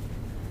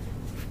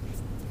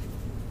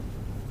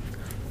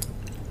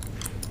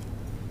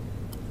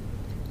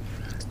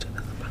 Let's do the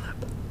upper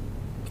lip.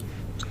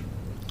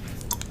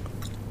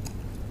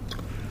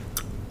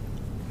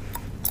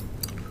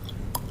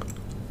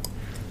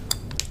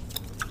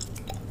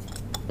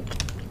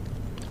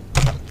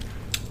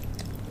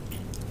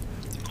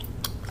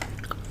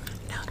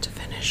 Now to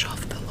finish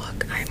off the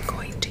look, I'm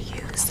going to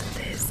use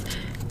this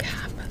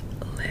Cap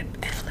lip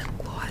and lip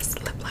gloss,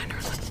 lip liner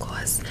lip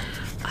gloss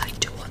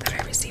duo that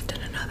I received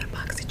in another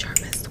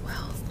BoxyCharm as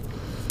well.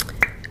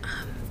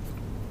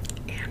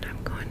 And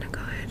I'm going to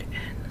go ahead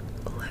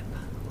and lip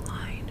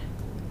line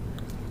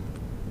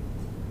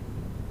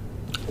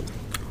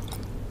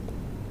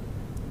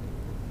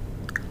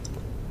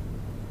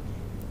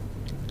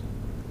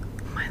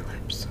my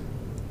lips.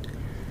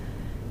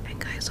 And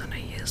guys, when I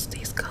use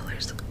these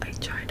colors, I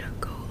try to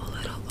go a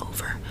little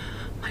over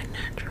my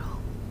natural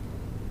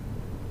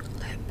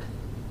lip.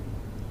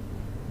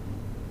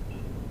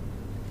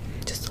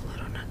 Just a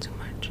little, not too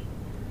much.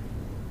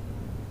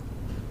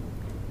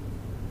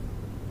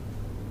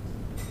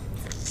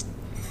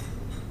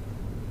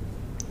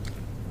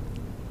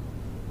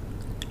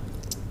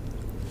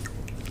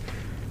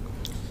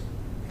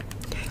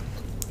 Okay.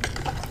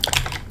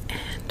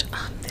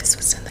 And this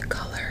was in the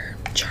color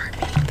Charming.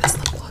 This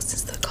lip gloss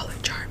is the color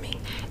Charming,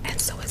 and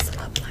so is the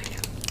lip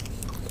liner.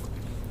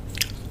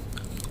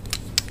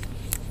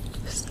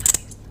 It's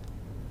nice.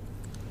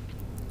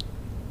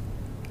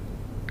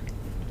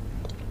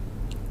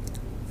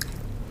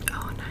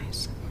 Oh,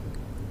 nice.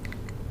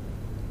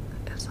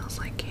 It smells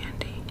like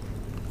candy.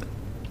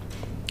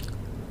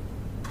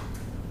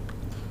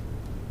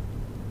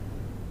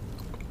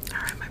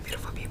 Alright, my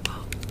beautiful people.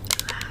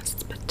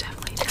 Last but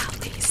definitely not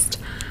least,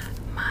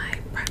 my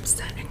Prep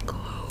Set and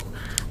Glow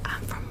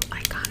from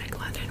Iconic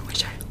London,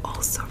 which I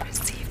also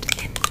received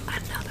in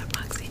another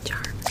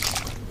BoxyCharm.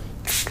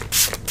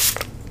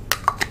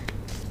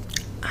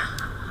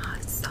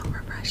 So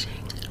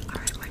refreshing.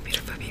 Alright, my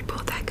beautiful people,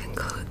 that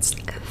concludes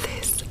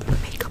this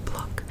makeup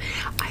look.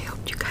 I hope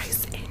you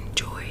guys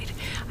enjoyed.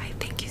 I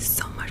thank you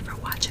so much for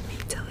watching me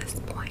till this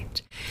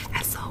point.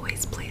 As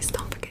always, please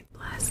don't forget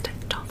blessed.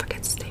 Don't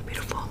forget to stay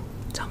beautiful.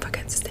 Don't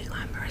forget to stay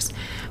glamorous.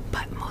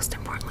 But most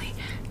importantly,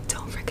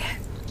 don't forget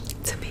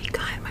to be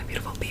kind, my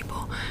beautiful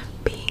people.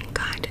 Being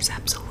kind is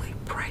absolutely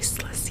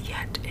priceless,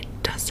 yet it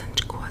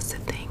doesn't cost a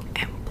thing.